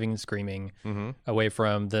he's driving and screaming away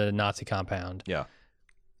from the Nazi compound. Yeah.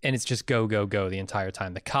 And it's just go, go, go the entire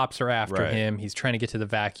time. The cops are after him. He's trying to get to the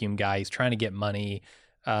vacuum guy. He's trying to get money.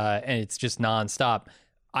 And it's just nonstop.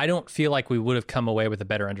 I don't feel like we would have come away with a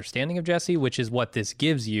better understanding of Jesse, which is what this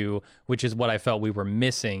gives you, which is what I felt we were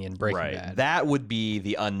missing in Breaking Bad. That would be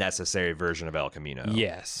the unnecessary version of El Camino.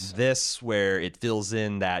 Yes. This, where it fills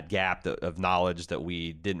in that gap of knowledge that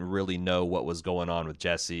we didn't really know what was going on with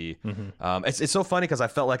Jesse. It's so funny because I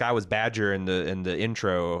felt like I was Badger in the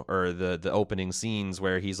intro or the opening scenes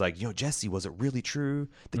where he's like, Jesse, was it really true?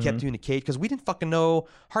 They kept you in the cage? Because we didn't fucking know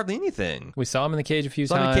hardly anything. We saw him in the cage a few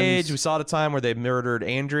times. In the cage. We saw the time where they murdered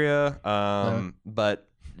Andrea, but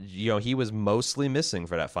he was mostly missing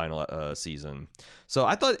for that final season. So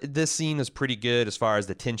I thought this scene was pretty good as far as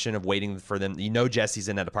the tension of waiting for them. Jesse's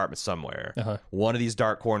in that apartment somewhere. One of these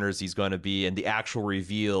dark corners he's going to be, and the actual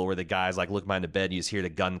reveal where the guy's like, look behind the bed, and you just hear the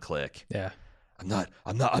gun click. Yeah, I'm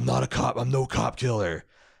not a cop. I'm no cop killer.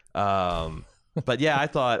 But yeah, I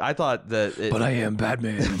thought that. But I am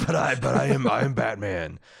Batman. but I am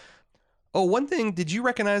Batman. Oh, one thing. Did you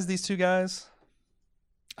recognize these two guys?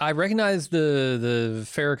 I recognize the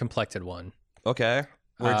fairer complected one. Okay.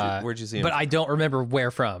 Where'd you see him? But I don't remember where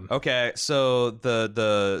from. Okay, so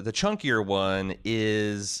the chunkier one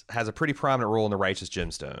has a pretty prominent role in the Righteous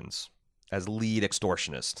Gemstones as lead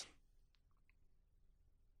extortionist.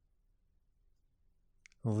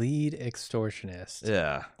 Lead extortionist.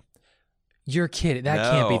 Yeah. You're kidding.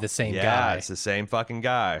 That can't be the same guy. Yeah, it's the same fucking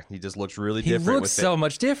guy. He just looks really different. He looks so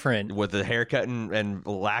much different. With the haircut and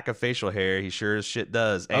lack of facial hair, he sure as shit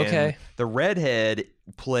does. And okay. The redhead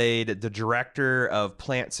played the director of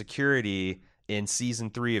plant security in season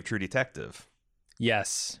 3 of True Detective.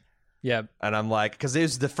 Yes. Yep. And I'm like, because it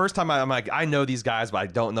was the first time I'm like, I know these guys, but I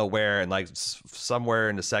don't know where. And like somewhere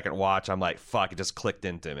in the second watch, I'm like, fuck, it just clicked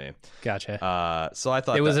into me. Gotcha. So I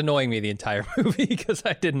thought it was annoying me the entire movie because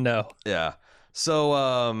I didn't know. Yeah.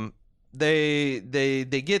 So they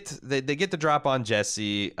get the drop on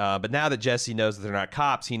Jesse, but now that Jesse knows that they're not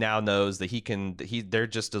cops, he now knows that they're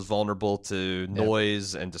just as vulnerable to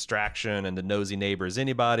noise and distraction and the nosy neighbor as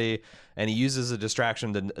anybody. And he uses a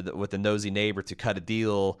distraction with the nosy neighbor to cut a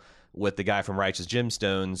deal with the guy from Righteous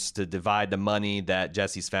Gemstones to divide the money that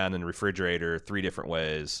Jesse's found in the refrigerator 3 different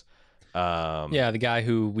ways. The guy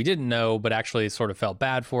who we didn't know, but actually sort of felt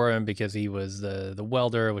bad for him because he was the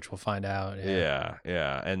welder, which we'll find out.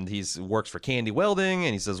 Yeah. And he's works for Candy Welding,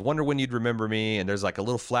 and he says, "Wonder when you'd remember me." And there's like a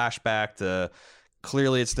little flashback to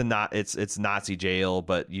clearly it's Nazi jail,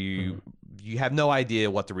 but you have no idea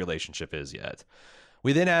what the relationship is yet.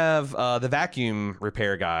 We then have the vacuum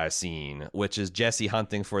repair guy scene, which is Jesse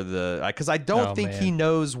hunting for because I don't think he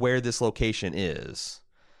knows where this location is.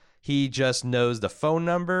 he just knows the phone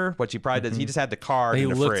number, which he probably does. He just had the card. He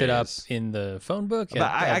and a looked phrase. it up in the phone book. But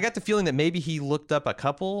I got the feeling that maybe he looked up a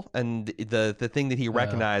couple, and the thing that he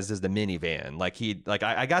recognized is the minivan. Like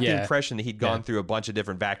I got the impression that he'd gone through a bunch of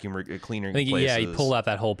different vacuum cleaner places. Yeah, he pulled out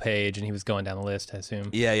that whole page and he was going down the list, I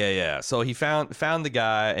assume. Yeah. So he found the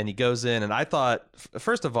guy, and he goes in, and I thought,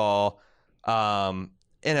 first of all,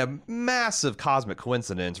 in a massive cosmic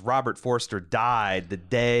coincidence, Robert Forster died the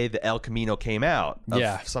day the El Camino came out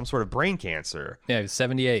of some sort of brain cancer. Yeah, he was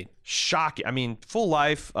 78. Shocking. I mean, full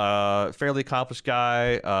life, fairly accomplished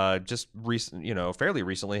guy. Just fairly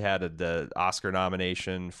recently had the Oscar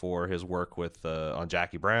nomination for his work with on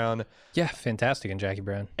Jackie Brown. Yeah, fantastic in Jackie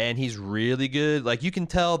Brown. And he's really good. Like, you can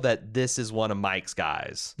tell that this is one of Mike's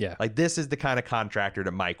guys. Yeah. Like, this is the kind of contractor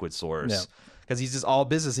that Mike would source. Yeah. Because he's just all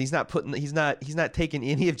business. He's not taking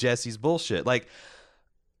any of Jesse's bullshit. Like,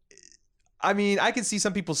 I mean, I can see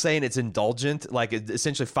some people saying it's indulgent, like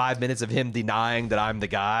essentially 5 minutes of him denying that I'm the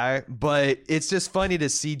guy, but it's just funny to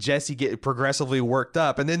see Jesse get progressively worked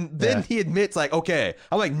up. And then he admits, like, okay,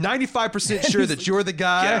 I'm like 95% sure that you're the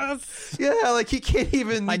guy. Yes. Yeah, like he can't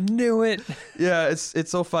even. I knew it. Yeah, it's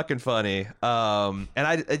so fucking funny.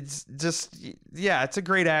 It's a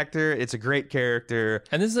great actor. It's a great character.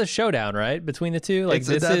 And this is a showdown, right, between the two. Like,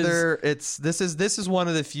 this is one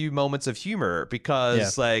of the few moments of humor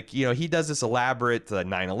because he does this elaborate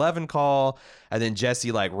 9/11 call, and then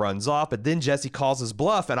Jesse like runs off, but then Jesse calls his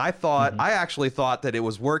bluff, and I actually thought that it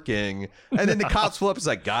was working, and then the cops pull up. It's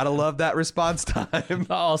like, gotta love that response time.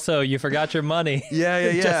 Also, you forgot your money. Yeah.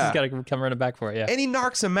 Jesse's got to come running back for it. Yeah, and he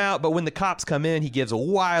narcs him out, but when the cops come in, he gives a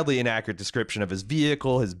wildly inaccurate description of his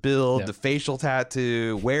vehicle, his build, the facial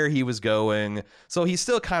tattoo, where he was going. So he's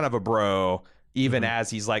still kind of a bro, even as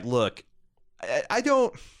he's like, look,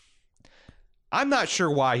 I'm not sure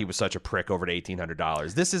why he was such a prick over the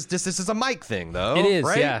 $1,800. This is a Mike thing, though. It is,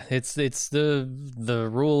 right? yeah. It's the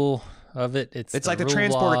rule of it. It's like the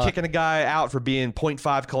transporter kicking a guy out for being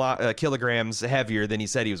 0.5 kilograms heavier than he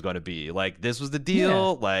said he was going to be. Like, this was the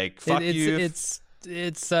deal. Yeah. Like, fuck you. It's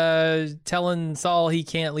telling Saul he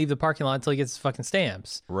can't leave the parking lot until he gets his fucking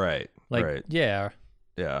stamps. Right. Like, right. Yeah.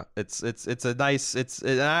 Yeah. It's a nice.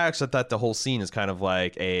 And I actually thought the whole scene is kind of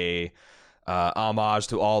like a homage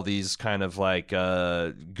to all these kind of like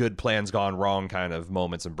good plans gone wrong kind of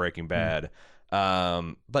moments in Breaking Bad.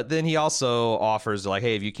 But then he also offers like,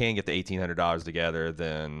 hey, if you can get the $1,800 together,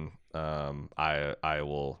 then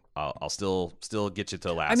I'll still get you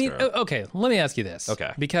to Alaska. I mean, okay, let me ask you this.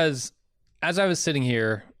 Okay. Because as I was sitting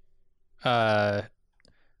here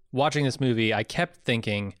watching this movie, I kept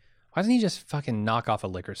thinking, why doesn't he just fucking knock off a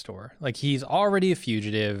liquor store? Like, he's already a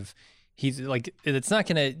fugitive. He's like, it's not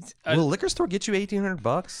gonna. Will a liquor store get you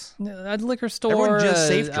 $1,800? A liquor store. Everyone just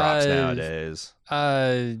safe drops nowadays.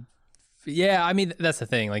 Yeah, I mean, that's the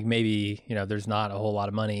thing. Like, maybe, there's not a whole lot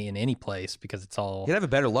of money in any place because it's all. You'd have a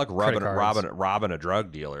better luck robbing a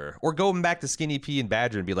drug dealer, or going back to Skinny P and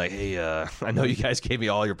Badger and be like, hey, I know you guys gave me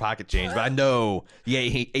all your pocket change, but I know you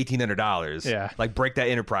ate $1,800. Yeah, like, break that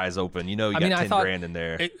enterprise open. You got 10 grand in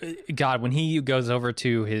there. God, when he goes over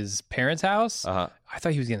to his parents' house, I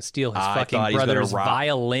thought he was going to steal his fucking brother's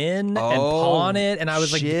violin and pawn it. And I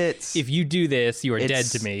was like, if you do this, you are dead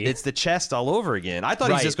to me. It's the chest all over again. I thought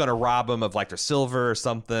he's just going to rob them of like their silver or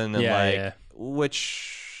something. And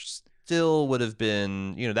which still would have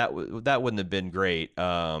been, that wouldn't have been great.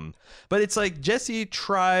 But it's like Jesse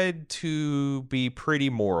tried to be pretty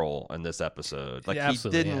moral in this episode. Like, he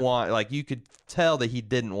didn't want, like, you could tell that he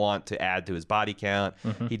didn't want to add to his body count.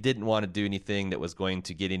 He didn't want to do anything that was going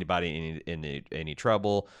to get anybody in any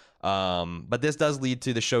trouble. But this does lead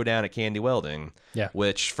to the showdown at Candy Welding. Yeah.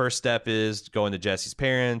 Which first step is going to Jesse's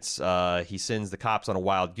parents. He sends the cops on a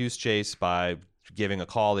wild goose chase by giving a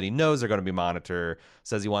call that he knows they're going to be monitored.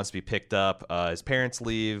 Says he wants to be picked up. His parents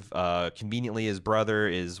leave. Conveniently, his brother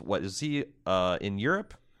is in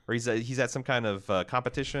Europe? Or he's at some kind of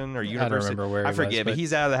competition or university. I don't remember where I forget, but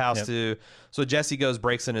he's out of the house too. So Jesse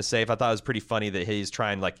breaks in his safe. I thought it was pretty funny that he's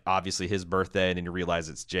trying, like, obviously his birthday, and then you realize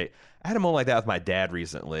it's Jay. I had a moment like that with my dad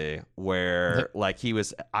recently, where like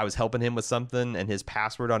I was helping him with something, and his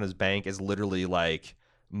password on his bank is literally like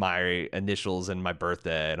my initials and my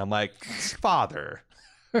birthday, and I'm like, Father,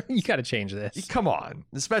 you got to change this. Come on,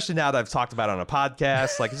 especially now that I've talked about it on a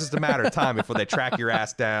podcast. Like, it's just a matter of time before they track your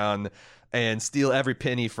ass down and steal every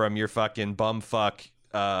penny from your fucking bumfuck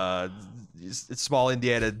small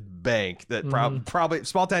Indiana bank that probably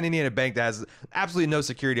small town Indiana bank that has absolutely no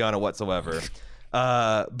security on it whatsoever.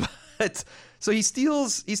 But so he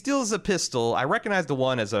steals a pistol. I recognize the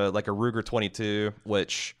one as a Ruger 22,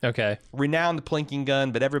 which renowned plinking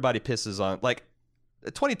gun, but everybody pisses on. Like,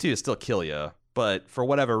 a 22 is still kill ya. but for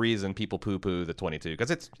whatever reason, people poo-poo the 22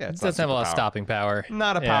 because it doesn't have a lot of stopping power.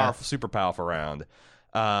 Not a powerful, super powerful round.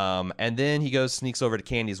 And then he sneaks over to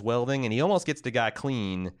Candy's welding, and he almost gets the guy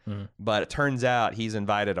clean, but it turns out he's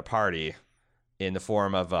invited a party in the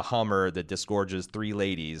form of a Hummer that disgorges 3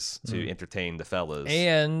 ladies to entertain the fellas.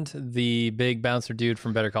 And the big bouncer dude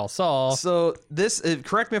from Better Call Saul. So this,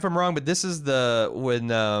 correct me if I'm wrong, but this is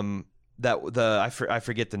I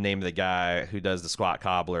forget the name of the guy who does the squat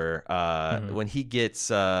cobbler. When he gets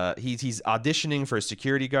he's auditioning for a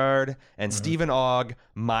security guard, and Stephen Ogg,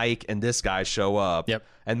 Mike, and this guy show up. Yep.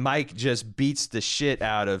 And Mike just beats the shit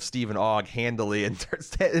out of Stephen Ogg handily and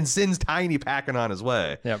sends Tiny packing on his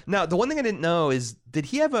way. Yep. Now, the one thing I didn't know is, did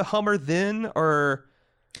he have a Hummer then, or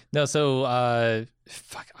no? So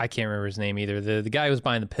fuck, I can't remember his name either. The guy who was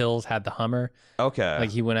buying the pills had the Hummer. Okay.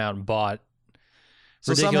 Like he went out and bought.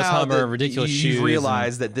 So ridiculous Hummer, ridiculous shoes. You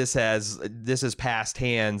realize that this has passed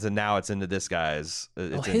hands, and now it's into this guy's.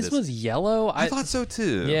 His was yellow. I thought so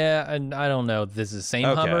too. Yeah, and I don't know if this is the same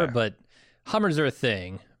Hummer, but Hummers are a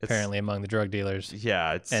thing apparently among the drug dealers.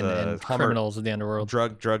 Yeah, it's and criminals of the underworld.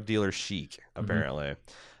 Drug dealer chic apparently.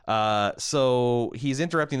 So he's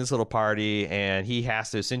interrupting this little party, and he has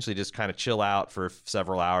to essentially just kind of chill out for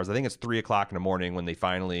several hours. I think it's 3:00 in the morning when they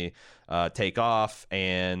finally take off,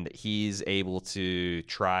 and he's able to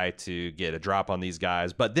try to get a drop on these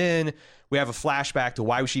guys. But then we have a flashback to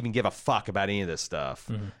why we should even give a fuck about any of this stuff.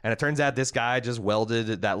 And it turns out this guy just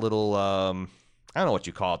welded that little, I don't know what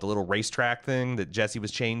you call it, the little racetrack thing that Jesse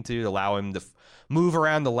was chained to allow him to move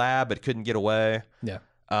around the lab but couldn't get away. Yeah.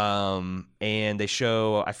 And they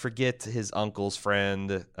show, I forget his uncle's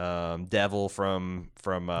friend, Devil from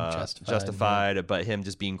Justified, but him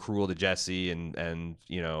just being cruel to Jesse and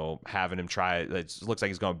having him try. It looks like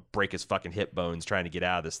he's going to break his fucking hip bones trying to get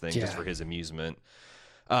out of this thing just for his amusement.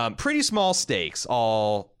 Pretty small stakes,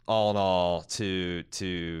 all in all,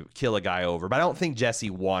 to kill a guy over. But I don't think Jesse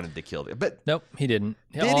wanted to kill him. But nope, he didn't.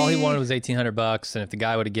 All he wanted was $1,800, and if the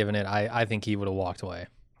guy would have given it, I think he would have walked away.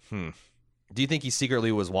 Do you think he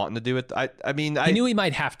secretly was wanting to do it? I mean, he knew he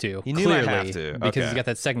might have to. He knew he might have to because he's got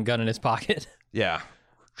that second gun in his pocket. Yeah,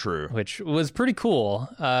 true. Which was pretty cool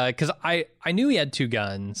because I knew he had 2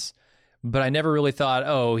 guns, but I never really thought,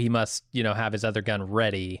 oh, he must have his other gun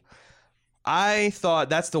ready. I thought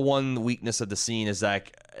that's the one weakness of the scene is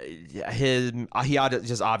like he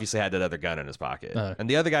just obviously had that other gun in his pocket, and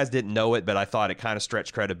the other guys didn't know it. But I thought it kind of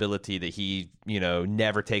stretched credibility that he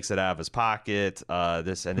never takes it out of his pocket.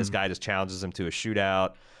 This guy just challenges him to a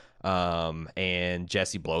shootout, and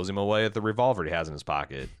Jesse blows him away with the revolver he has in his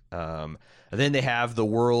pocket. And then they have the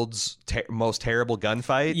world's most terrible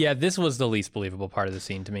gunfight. Yeah, this was the least believable part of the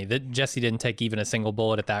scene to me. That Jesse didn't take even a single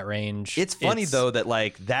bullet at that range. It's funny though that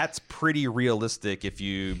that's pretty realistic if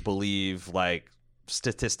you believe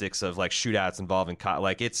statistics of shootouts involving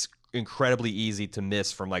it's incredibly easy to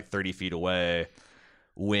miss from 30 feet away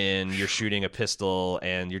when you're shooting a pistol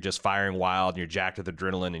and you're just firing wild and you're jacked with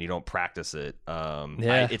adrenaline and you don't practice it.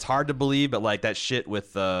 It's hard to believe, but that shit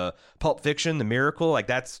with Pulp Fiction, The Miracle,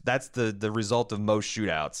 that's the result of most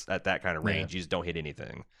shootouts at that kind of range. You just don't hit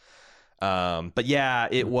anything. But yeah,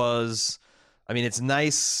 it was. I mean, it's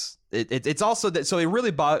nice. It's also that. So it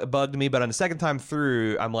really bugged me, but on the second time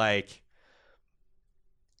through, I'm like,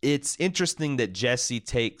 it's interesting that Jesse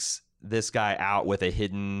takes this guy out with a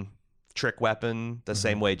hidden trick weapon the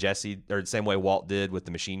same way the same way Walt did with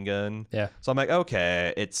the machine gun. Yeah. So I'm like,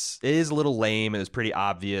 okay, it is a little lame. It was pretty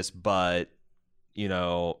obvious, but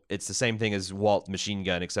it's the same thing as Walt machine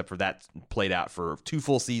gun, except for that played out for 2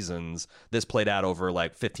 full seasons. This played out over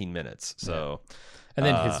 15 minutes. So. Yeah. And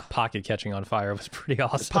then his pocket catching on fire was pretty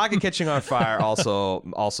awesome. Pocket catching on fire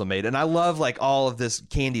also made. And I love all of this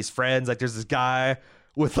Candy's friends. There's this guy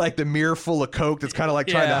with the mirror full of coke that's kind of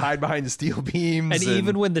trying to hide behind the steel beams. And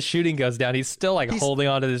even when the shooting goes down, he's still holding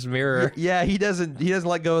onto this mirror. Yeah, he doesn't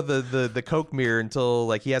let go of the coke mirror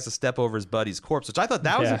until he has to step over his buddy's corpse, which I thought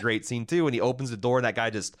that was a great scene too. When he opens the door and that guy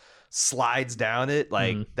just slides down it.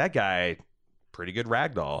 That guy, pretty good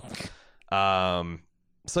ragdoll.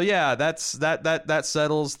 So yeah, that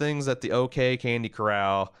settles things at the OK Candy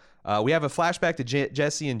Corral. We have a flashback to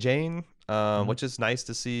Jesse and Jane, which is nice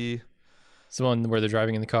to see. It's the one where they're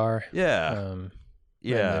driving in the car. Yeah.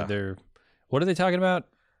 They're what are they talking about?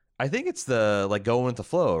 I think it's the going with the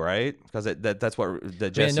flow, right? Because that's what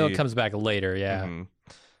the Jesse. I know it comes back later, yeah.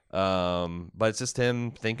 But it's just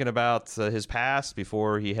him thinking about his past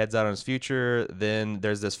before he heads out on his future. Then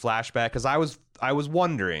there's this flashback because I was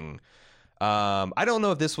wondering I don't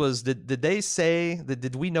know if this was did they say that,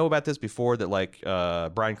 did we know about this before that like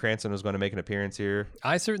Bryan Cranston was going to make an appearance here?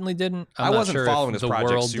 I certainly didn't. I wasn't following this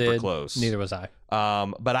project super close. Neither was I.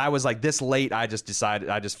 But I was like this late. I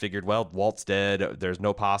just figured, well, Walt's dead. There's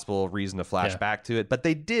no possible reason to flash back to it. But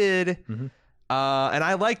they did. And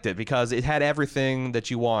I liked it because it had everything that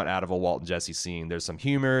you want out of a Walt and Jesse scene. There's some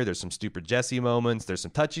humor, there's some stupid Jesse moments, there's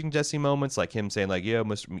some touching Jesse moments, like him saying like, yo,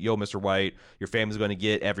 Mr. White, your family's going to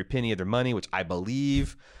get every penny of their money, which I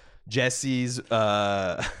believe. Jesse's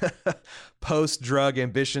post-drug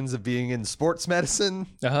ambitions of being in sports medicine.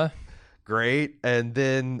 Great. And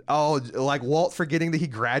then, like Walt forgetting that he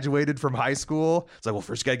graduated from high school. It's like, well,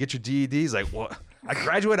 first you got to get your GED. He's like, what? I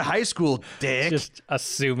graduated high school, dick. Just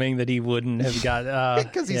assuming that he wouldn't have got...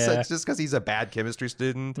 because he's a bad chemistry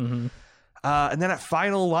student. And then that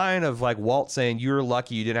final line of like Walt saying, you're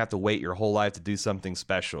lucky you didn't have to wait your whole life to do something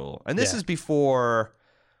special. And this is before...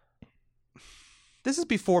 This is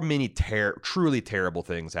before many truly terrible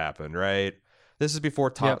things happened, right? This is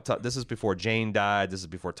before this is before Jane died. This is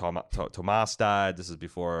before Tomas died. This is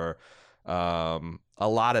before a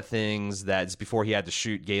lot of things. That's before he had to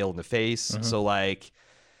shoot Gale in the face. So like,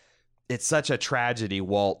 it's such a tragedy.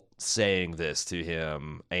 Walt saying this to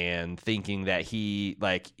him and thinking that he,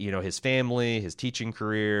 like, you know, his family, his teaching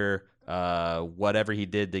career, whatever he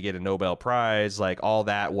did to get a Nobel Prize, like all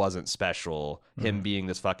that wasn't special. Him being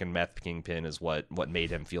this fucking meth kingpin is what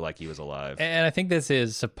made him feel like he was alive. And I think this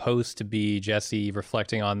is supposed to be Jesse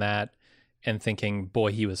reflecting on that and thinking,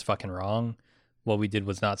 boy, he was fucking wrong. What we did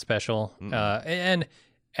was not special. And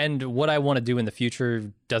what I want to do in the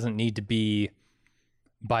future doesn't need to be,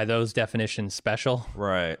 by those definitions, special.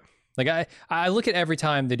 Right. Like I look at every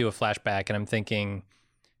time they do a flashback and I'm thinking,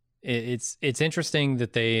 it's interesting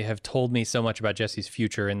that they have told me so much about Jesse's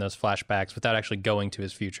future in those flashbacks without actually going to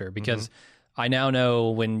his future, because I now know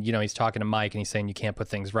when, you know, he's talking to Mike and he's saying you can't put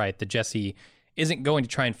things right, that Jesse isn't going to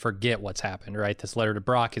try and forget what's happened, right? This letter to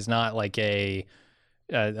Brock is not like a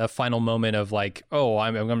final moment of like, oh,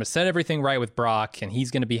 I'm going to set everything right with Brock and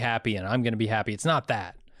he's going to be happy and I'm going to be happy. It's not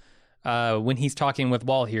that. When he's talking with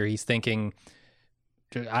Walt here, he's thinking,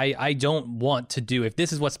 I don't want to do, if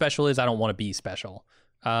this is what special is, I don't want to be special.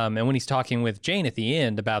 And when he's talking with Jane at the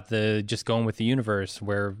end about the just going with the universe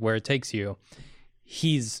where it takes you,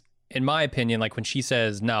 he's, in my opinion, like when she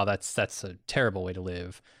says, no, that's a terrible way to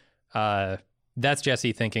live. That's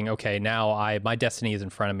Jesse thinking, okay, now my destiny is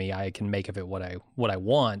in front of me. I can make of it what I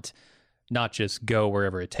want, not just go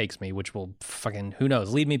wherever it takes me, which will fucking, who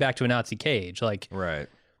knows, lead me back to a Nazi cage. Like, right.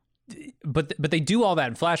 But they do all that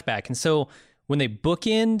in flashback. And so when they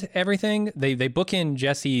bookend everything, they bookend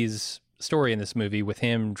Jesse's story in this movie with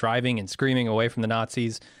him driving and screaming away from the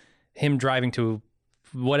Nazis, him driving to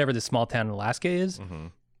whatever the small town in Alaska is.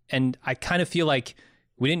 And I kind of feel like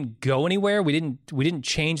we didn't go anywhere. We didn't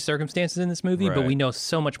change circumstances in this movie, but we know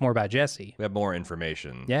so much more about Jesse. We have more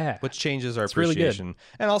information. Yeah. Which changes our appreciation. Really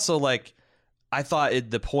good. And also, like, I thought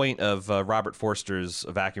the point of Robert Forster's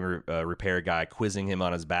vacuum repair guy quizzing him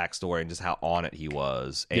on his backstory and just how on it he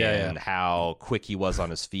was, and how quick he was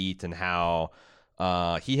on his feet, and how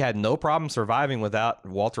he had no problem surviving without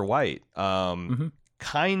Walter White.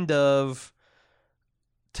 Kind of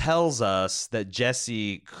tells us that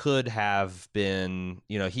Jesse could have been,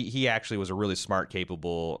 you know, he actually was a really smart,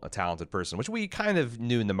 capable, talented person, which we kind of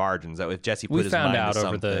knew in the margins, that if Jesse put his mind to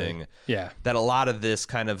something, that a lot of this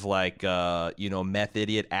kind of like, you know, meth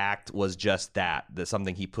idiot act was just that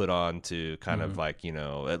something he put on to kind of like, you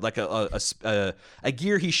know, like a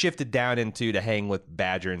gear he shifted down into to hang with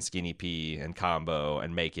Badger and Skinny P and Combo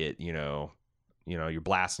and make it, you know, you're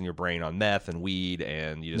blasting your brain on meth and weed,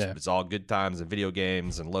 and you just it's all good times and video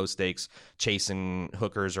games and low stakes chasing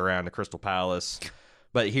hookers around the Crystal Palace.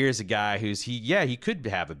 But here's a guy he could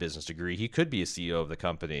have a business degree. He could be a CEO of the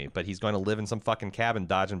company, but he's going to live in some fucking cabin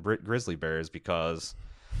dodging grizzly bears because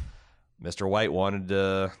Mr. White wanted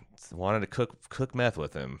to cook meth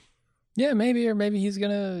with him. Yeah, maybe he's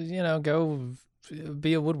gonna, you know, go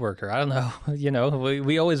be a woodworker. I don't know. You know,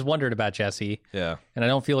 we always wondered about Jesse. Yeah. And I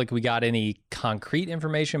don't feel like we got any concrete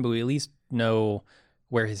information, but we at least know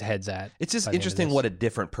where his head's at. It's just interesting what a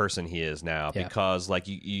different person he is now, because like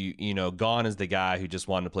you know, Gone is the guy who just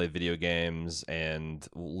wanted to play video games and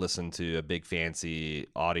listen to a big fancy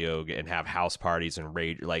audio and have house parties and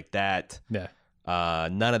rage like that. Yeah.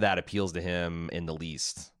 None of that appeals to him in the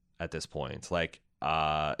least at this point. Like,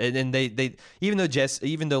 and they even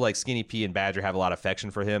though like Skinny P and Badger have a lot of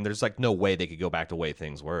affection for him, there's like no way they could go back to the way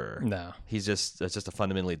things were. No, it's just a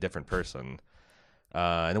fundamentally different person.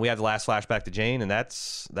 And then we have the last flashback to Jane, and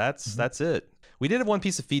that's it. We did have one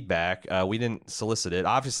piece of feedback. We didn't solicit it.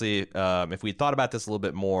 Obviously, if we thought about this a little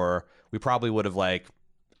bit more, we probably would have like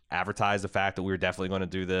advertised the fact that we were definitely going to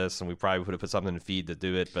do this, and we probably would have put something in the feed to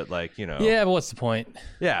do it. But like, you know, Yeah, but what's the point?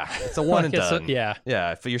 yeah, it's a one and done. Yeah.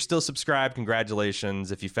 If you're still subscribed,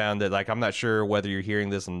 congratulations. If you found it, like, I'm not sure whether you're hearing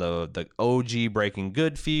this on the OG Breaking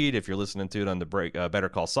Good feed, if you're listening to it on the Better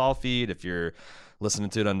Call Saul feed, if you're listening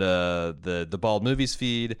to it on the Bald Movies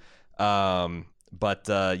feed. We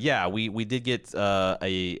did get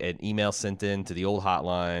an email sent in to the old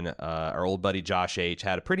hotline. Our old buddy Josh H.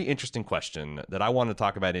 had a pretty interesting question that I wanted to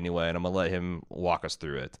talk about anyway, and I'm going to let him walk us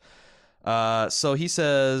through it. So he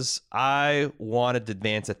says, I wanted to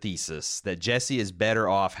advance a thesis that Jesse is better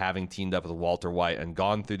off having teamed up with Walter White and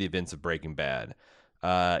gone through the events of Breaking Bad.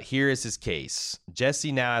 Here is his case.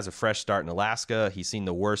 Jesse now has a fresh start in Alaska. He's seen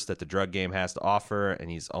the worst that the drug game has to offer, and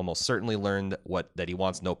he's almost certainly learned that he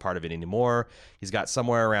wants no part of it anymore. He's got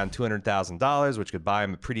somewhere around $200,000, which could buy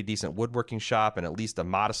him a pretty decent woodworking shop and at least a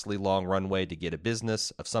modestly long runway to get a business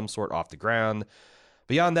of some sort off the ground.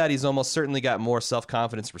 Beyond that, he's almost certainly got more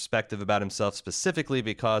self-confidence, perspective about himself, specifically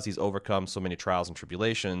because he's overcome so many trials and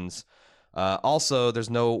tribulations. Also, there's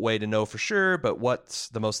no way to know for sure, but what's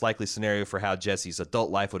the most likely scenario for how Jesse's adult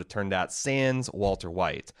life would have turned out sans Walter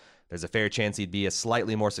White? There's a fair chance he'd be a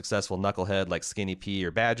slightly more successful knucklehead like Skinny P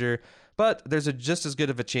or Badger, but there's just as good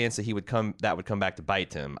of a chance that would come back to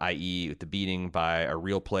bite him, i.e. the beating by a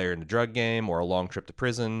real player in the drug game or a long trip to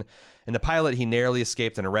prison. In the pilot, he narrowly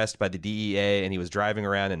escaped an arrest by the DEA, and he was driving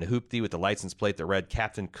around in a hoopty with a license plate that read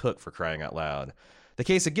Captain Cook, for crying out loud. The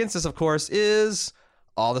case against us, of course, is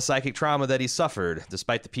all the psychic trauma that he suffered.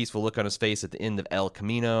 Despite the peaceful look on his face at the end of El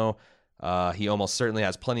Camino, he almost certainly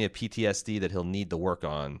has plenty of PTSD that he'll need to work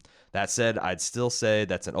on. That said, I'd still say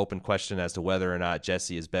that's an open question as to whether or not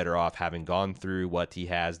Jesse is better off having gone through what he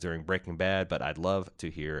has during Breaking Bad, but I'd love to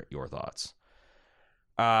hear your thoughts.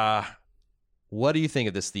 What do you think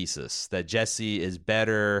of this thesis that Jesse is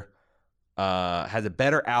better, has a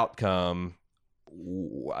better outcome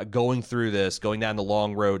going through this, going down the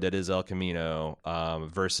long road that is El Camino,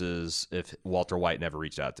 versus if Walter White never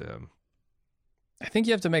reached out to him? I think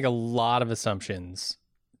you have to make a lot of assumptions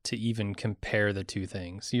to even compare the two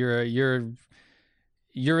things. You're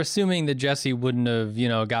assuming that Jesse wouldn't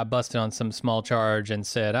have, got busted on some small charge and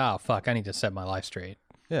said, "Oh fuck, I need to set my life straight."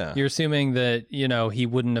 Yeah. You're assuming that, he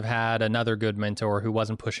wouldn't have had another good mentor who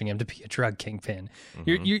wasn't pushing him to be a drug kingpin.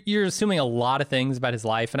 Mm-hmm. You're assuming a lot of things about his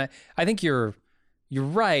life, and I think you're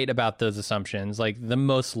right about those assumptions. Like, the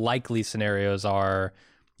most likely scenarios are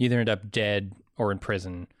you either end up dead or in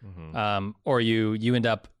prison, or you end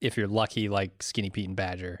up, if you're lucky, like Skinny Pete and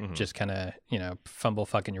Badger, just kind of fumble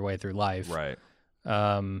fucking your way through life, right?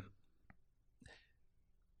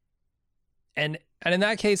 And in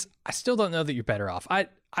that case, I still don't know that you're better off. I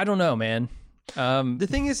don't know, man. The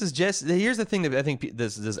thing is Jesse. Here's the thing that I think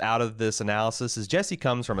this is out of this analysis is Jesse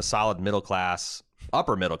comes from a solid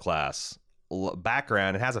upper middle class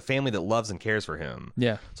background and has a family that loves and cares for him.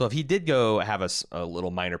 Yeah. So if he did go have a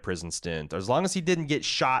little minor prison stint, or as long as he didn't get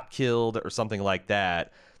shot, killed, or something like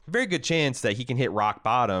that, a very good chance that he can hit rock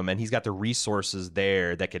bottom, and he's got the resources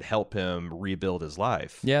there that could help him rebuild his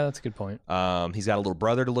life. Yeah, that's a good point. He's got a little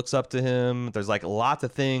brother that looks up to him. There's like lots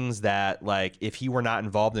of things that, like, if he were not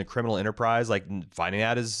involved in a criminal enterprise, like finding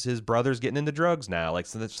out his brother's getting into drugs now, like,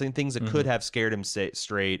 so the same things that could have scared him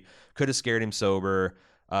straight, could have scared him sober.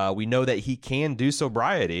 We know that he can do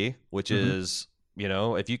sobriety, which is,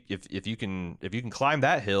 if you can climb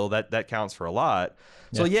that hill, that counts for a lot.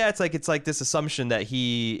 So yeah, it's like this assumption that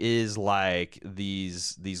he is like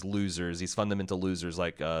these losers, these fundamental losers,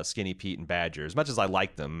 like Skinny Pete and Badger. As much as I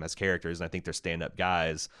like them as characters, and I think they're stand-up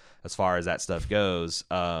guys as far as that stuff goes,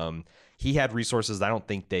 he had resources that I don't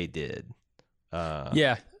think they did.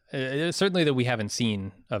 Certainly that we haven't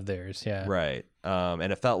seen of theirs. Yeah, right.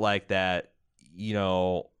 And it felt like that.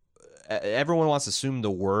 Everyone wants to assume the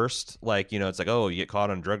worst. Like, it's like, oh, you get caught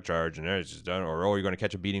on a drug charge and it's just done, or you're going to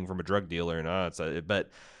catch a beating from a drug dealer. And but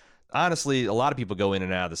honestly, a lot of people go in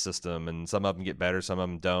and out of the system, and some of them get better, some of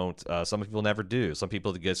them don't. Some people never do. Some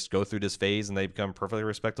people just go through this phase and they become perfectly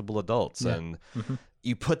respectable adults. Yeah. And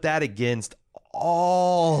you put that against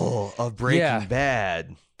all of Breaking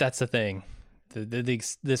Bad. That's the thing.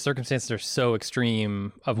 The circumstances are so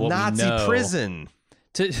extreme of what Nazi we know. Prison.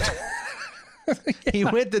 He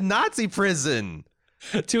went to Nazi prison.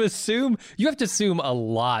 You have to assume a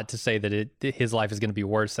lot to say that his life is going to be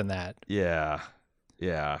worse than that. Yeah.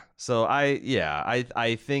 So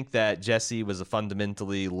I think that Jesse was a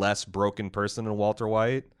fundamentally less broken person than Walter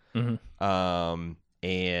White. And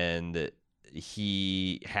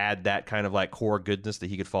he had that kind of like core goodness that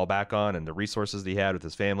he could fall back on, and the resources that he had with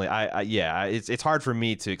his family. Yeah, it's hard for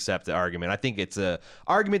me to accept the argument. I think it's a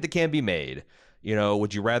argument that can be made. You know,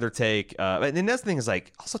 would you rather take? And that's the thing is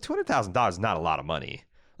like, also $200,000 is not a lot of money.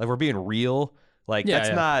 Like, we're being real. Like,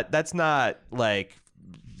 that's not like,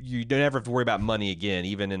 you don't ever have to worry about money again,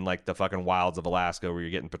 even in like the fucking wilds of Alaska where you're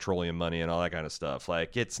getting petroleum money and all that kind of stuff.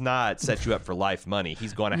 Like, it's not set you up for life money.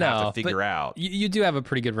 He's going to have to figure out. You do have a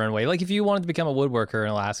pretty good runway. Like, if you wanted to become a woodworker in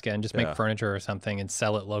Alaska and just make furniture or something and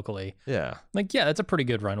sell it locally. Yeah. Like, yeah, that's a pretty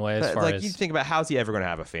good runway as far as. You think about, how's he ever going to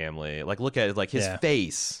have a family? Like, look at it, like his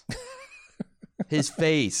face. His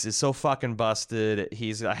face is so fucking busted.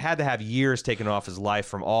 I had to have years taken off his life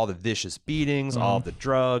from all the vicious beatings, all of the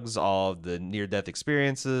drugs, all of the near-death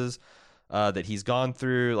experiences that he's gone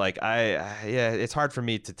through. Like, it's hard for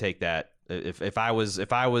me to take that. If I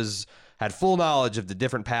had full knowledge of the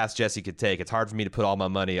different paths Jesse could take, it's hard for me to put all my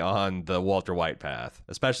money on the Walter White path,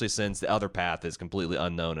 especially since the other path is completely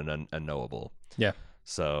unknown and unknowable. Yeah.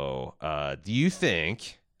 So, do you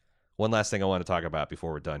think, one last thing I want to talk about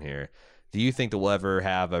before we're done here, do you think that we'll ever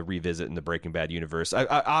have a revisit in the Breaking Bad universe?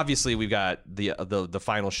 Obviously, we've got the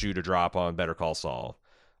final shoe to drop on Better Call Saul,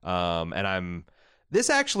 and this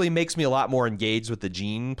actually makes me a lot more engaged with the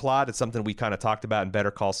Gene plot. It's something we kind of talked about in Better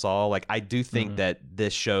Call Saul. Like, I do think that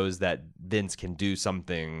this shows that Vince can do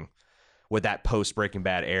something with that post Breaking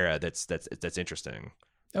Bad era that's interesting.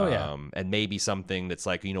 Oh yeah, and maybe something that's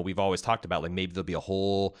like, you know, we've always talked about, like, maybe there'll be a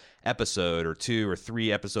whole episode or 2 or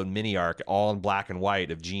 3 episode mini arc all in black and white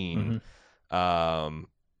of Gene. But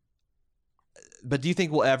do you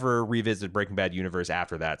think we'll ever revisit Breaking Bad universe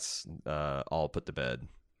after that's all put to bed?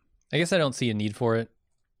 I guess I don't see a need for it.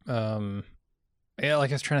 Yeah,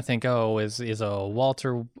 like I was trying to think. Oh, is a Walt Jr.,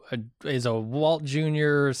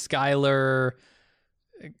 Skyler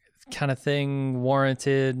kind of thing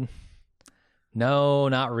warranted? No,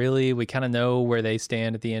 not really. We kind of know where they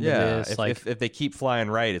stand at the end of this. If they keep flying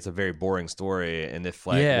right, it's a very boring story. And if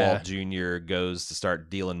Walt Jr. goes to start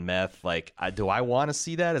dealing meth, like, do I want to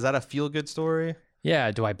see that? Is that a feel good story?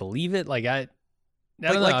 Yeah. Do I believe it? Like, I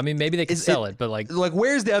don't know. I mean, maybe they could sell it, but like,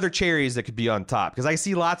 where's the other cherries that could be on top? Because I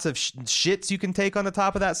see lots of shits you can take on the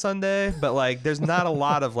top of that sundae, but like, there's not a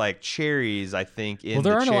lot of like cherries. I think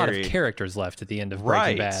there aren't a lot of characters left at the end of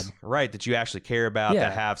Breaking Bad, right? That you actually care about,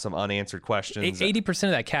 that have some unanswered questions. 80%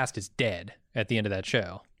 of that cast is dead at the end of that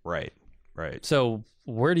show. Right. So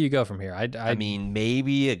where do you go from here? I mean,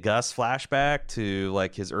 maybe a Gus flashback to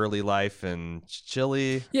like his early life in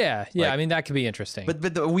Chile. Yeah. Like, I mean, that could be interesting.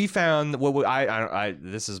 But we found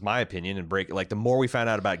this is my opinion, and the more we found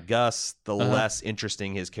out about Gus, the less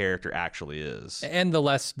interesting his character actually is, and the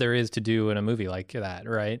less there is to do in a movie like that,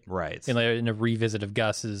 right? Right. In a revisit of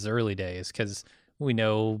Gus's early days, because we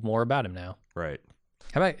know more about him now. Right.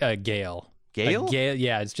 How about Gale? Gale? Gale?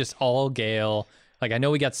 Yeah, it's just all Gale. Like, I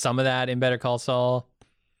know we got some of that in Better Call Saul.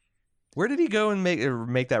 Where did he go and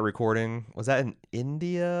make that recording? Was that in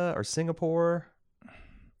India or Singapore?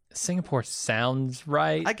 Singapore sounds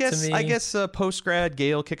right. I guess. To me. I guess post grad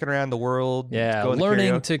Gale kicking around the world. Yeah,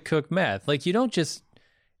 learning to cook meth. Like, you don't just.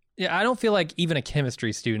 Yeah, I don't feel like even a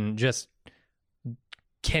chemistry student just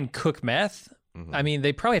can cook meth. Mm-hmm. I mean,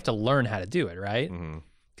 they probably have to learn how to do it, right?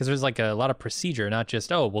 Because there's like a lot of procedure, not just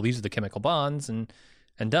these are the chemical bonds and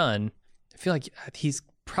done. I feel like he's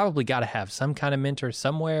probably got to have some kind of mentor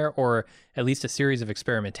somewhere, or at least a series of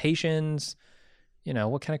experimentations. You know,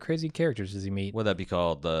 what kind of crazy characters does he meet? Would that be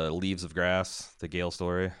called the Leaves of Grass, the Gale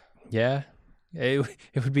story? Yeah. It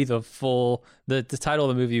would be the title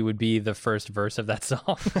of the movie would be the first verse of that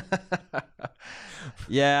song.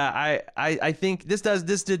 Yeah, I think this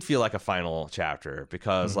did feel like a final chapter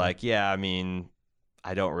because I mean,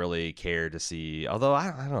 I don't really care to see, although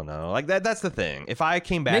I don't know. Like that's the thing. If I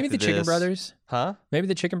came back maybe to the Chicken Brothers. Huh? Maybe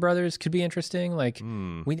the Chicken Brothers could be interesting. Like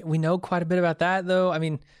we know quite a bit about that though. I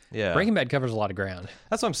mean, Breaking Bad covers a lot of ground.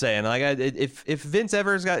 That's what I'm saying. Like if Vince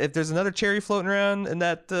if there's another cherry floating around in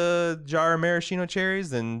that jar of maraschino cherries,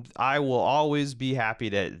 then I will always be happy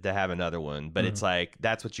to have another one. But it's like,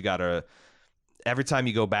 that's what you gotta, every time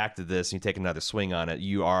you go back to this and you take another swing on it,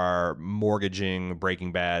 you are mortgaging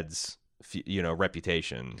Breaking Bad's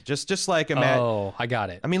reputation. Just like imagine. Oh, I got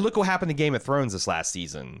it. I mean, look what happened to Game of Thrones this last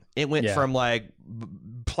season. It went from like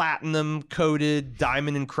platinum coated,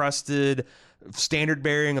 diamond encrusted, standard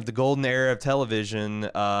bearing of the golden era of television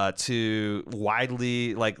to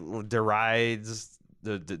widely like derides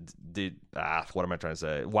what am I trying to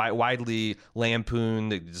say? Widely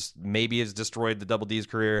lampooned. That just maybe has destroyed the Double D's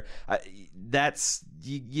career. That's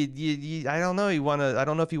you I don't know. I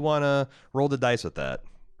don't know if you want to roll the dice with that.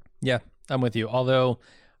 Yeah, I'm with you. Although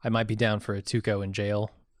I might be down for a Tuco in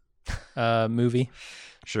jail movie.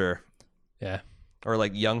 Sure. Yeah. Or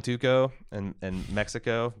like Young Tuco and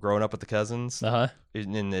Mexico, growing up with the cousins. Uh-huh.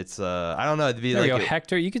 And it's I don't know, it'd be There like you go,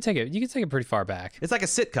 Hector. You could take it pretty far back. it's like a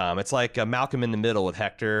sitcom. It's like Malcolm in the Middle with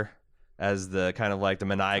Hector as the kind of like the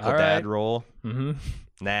maniacal All right. dad role. Mm-hmm.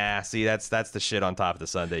 Nah, see, that's the shit on top of the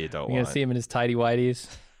Sunday you don't You're want. gonna see him in his tidy whities.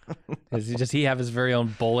 Does he have his very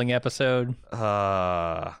own bowling episode?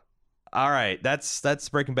 All right, that's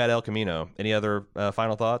Breaking Bad El Camino. Any other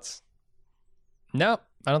final thoughts? No,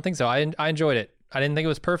 I don't think so. I enjoyed it. I didn't think it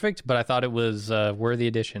was perfect, but I thought it was a worthy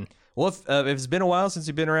addition. Well, if it's been a while since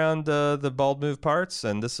you've been around the Bald Move parts,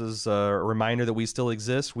 and this is a reminder that we still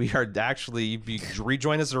exist, we are actually, you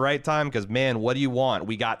rejoin us at the right time, because, man, what do you want?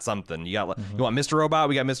 We got something. You want Mr. Robot?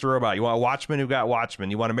 We got Mr. Robot. You want Watchmen? We got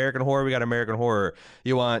Watchmen. You want American Horror? We got American Horror.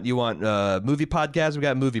 You want movie podcast? We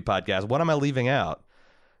got movie podcast. What am I leaving out?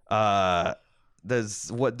 There's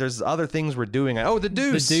other things we're doing. Oh, The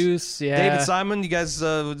Deuce. The Deuce, yeah. David Simon, you guys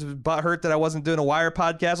hurt that I wasn't doing a Wire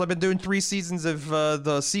podcast. I've been doing 3 seasons of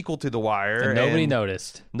the sequel to The Wire. And nobody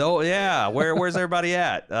noticed. No, yeah. Where's everybody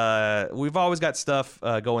at? We've always got stuff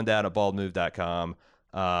going down at baldmove.com.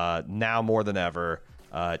 Now more than ever.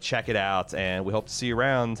 Check it out, and we hope to see you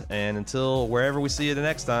around. And until wherever we see you the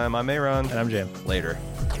next time, I'm Aaron. And I'm Jim. Later.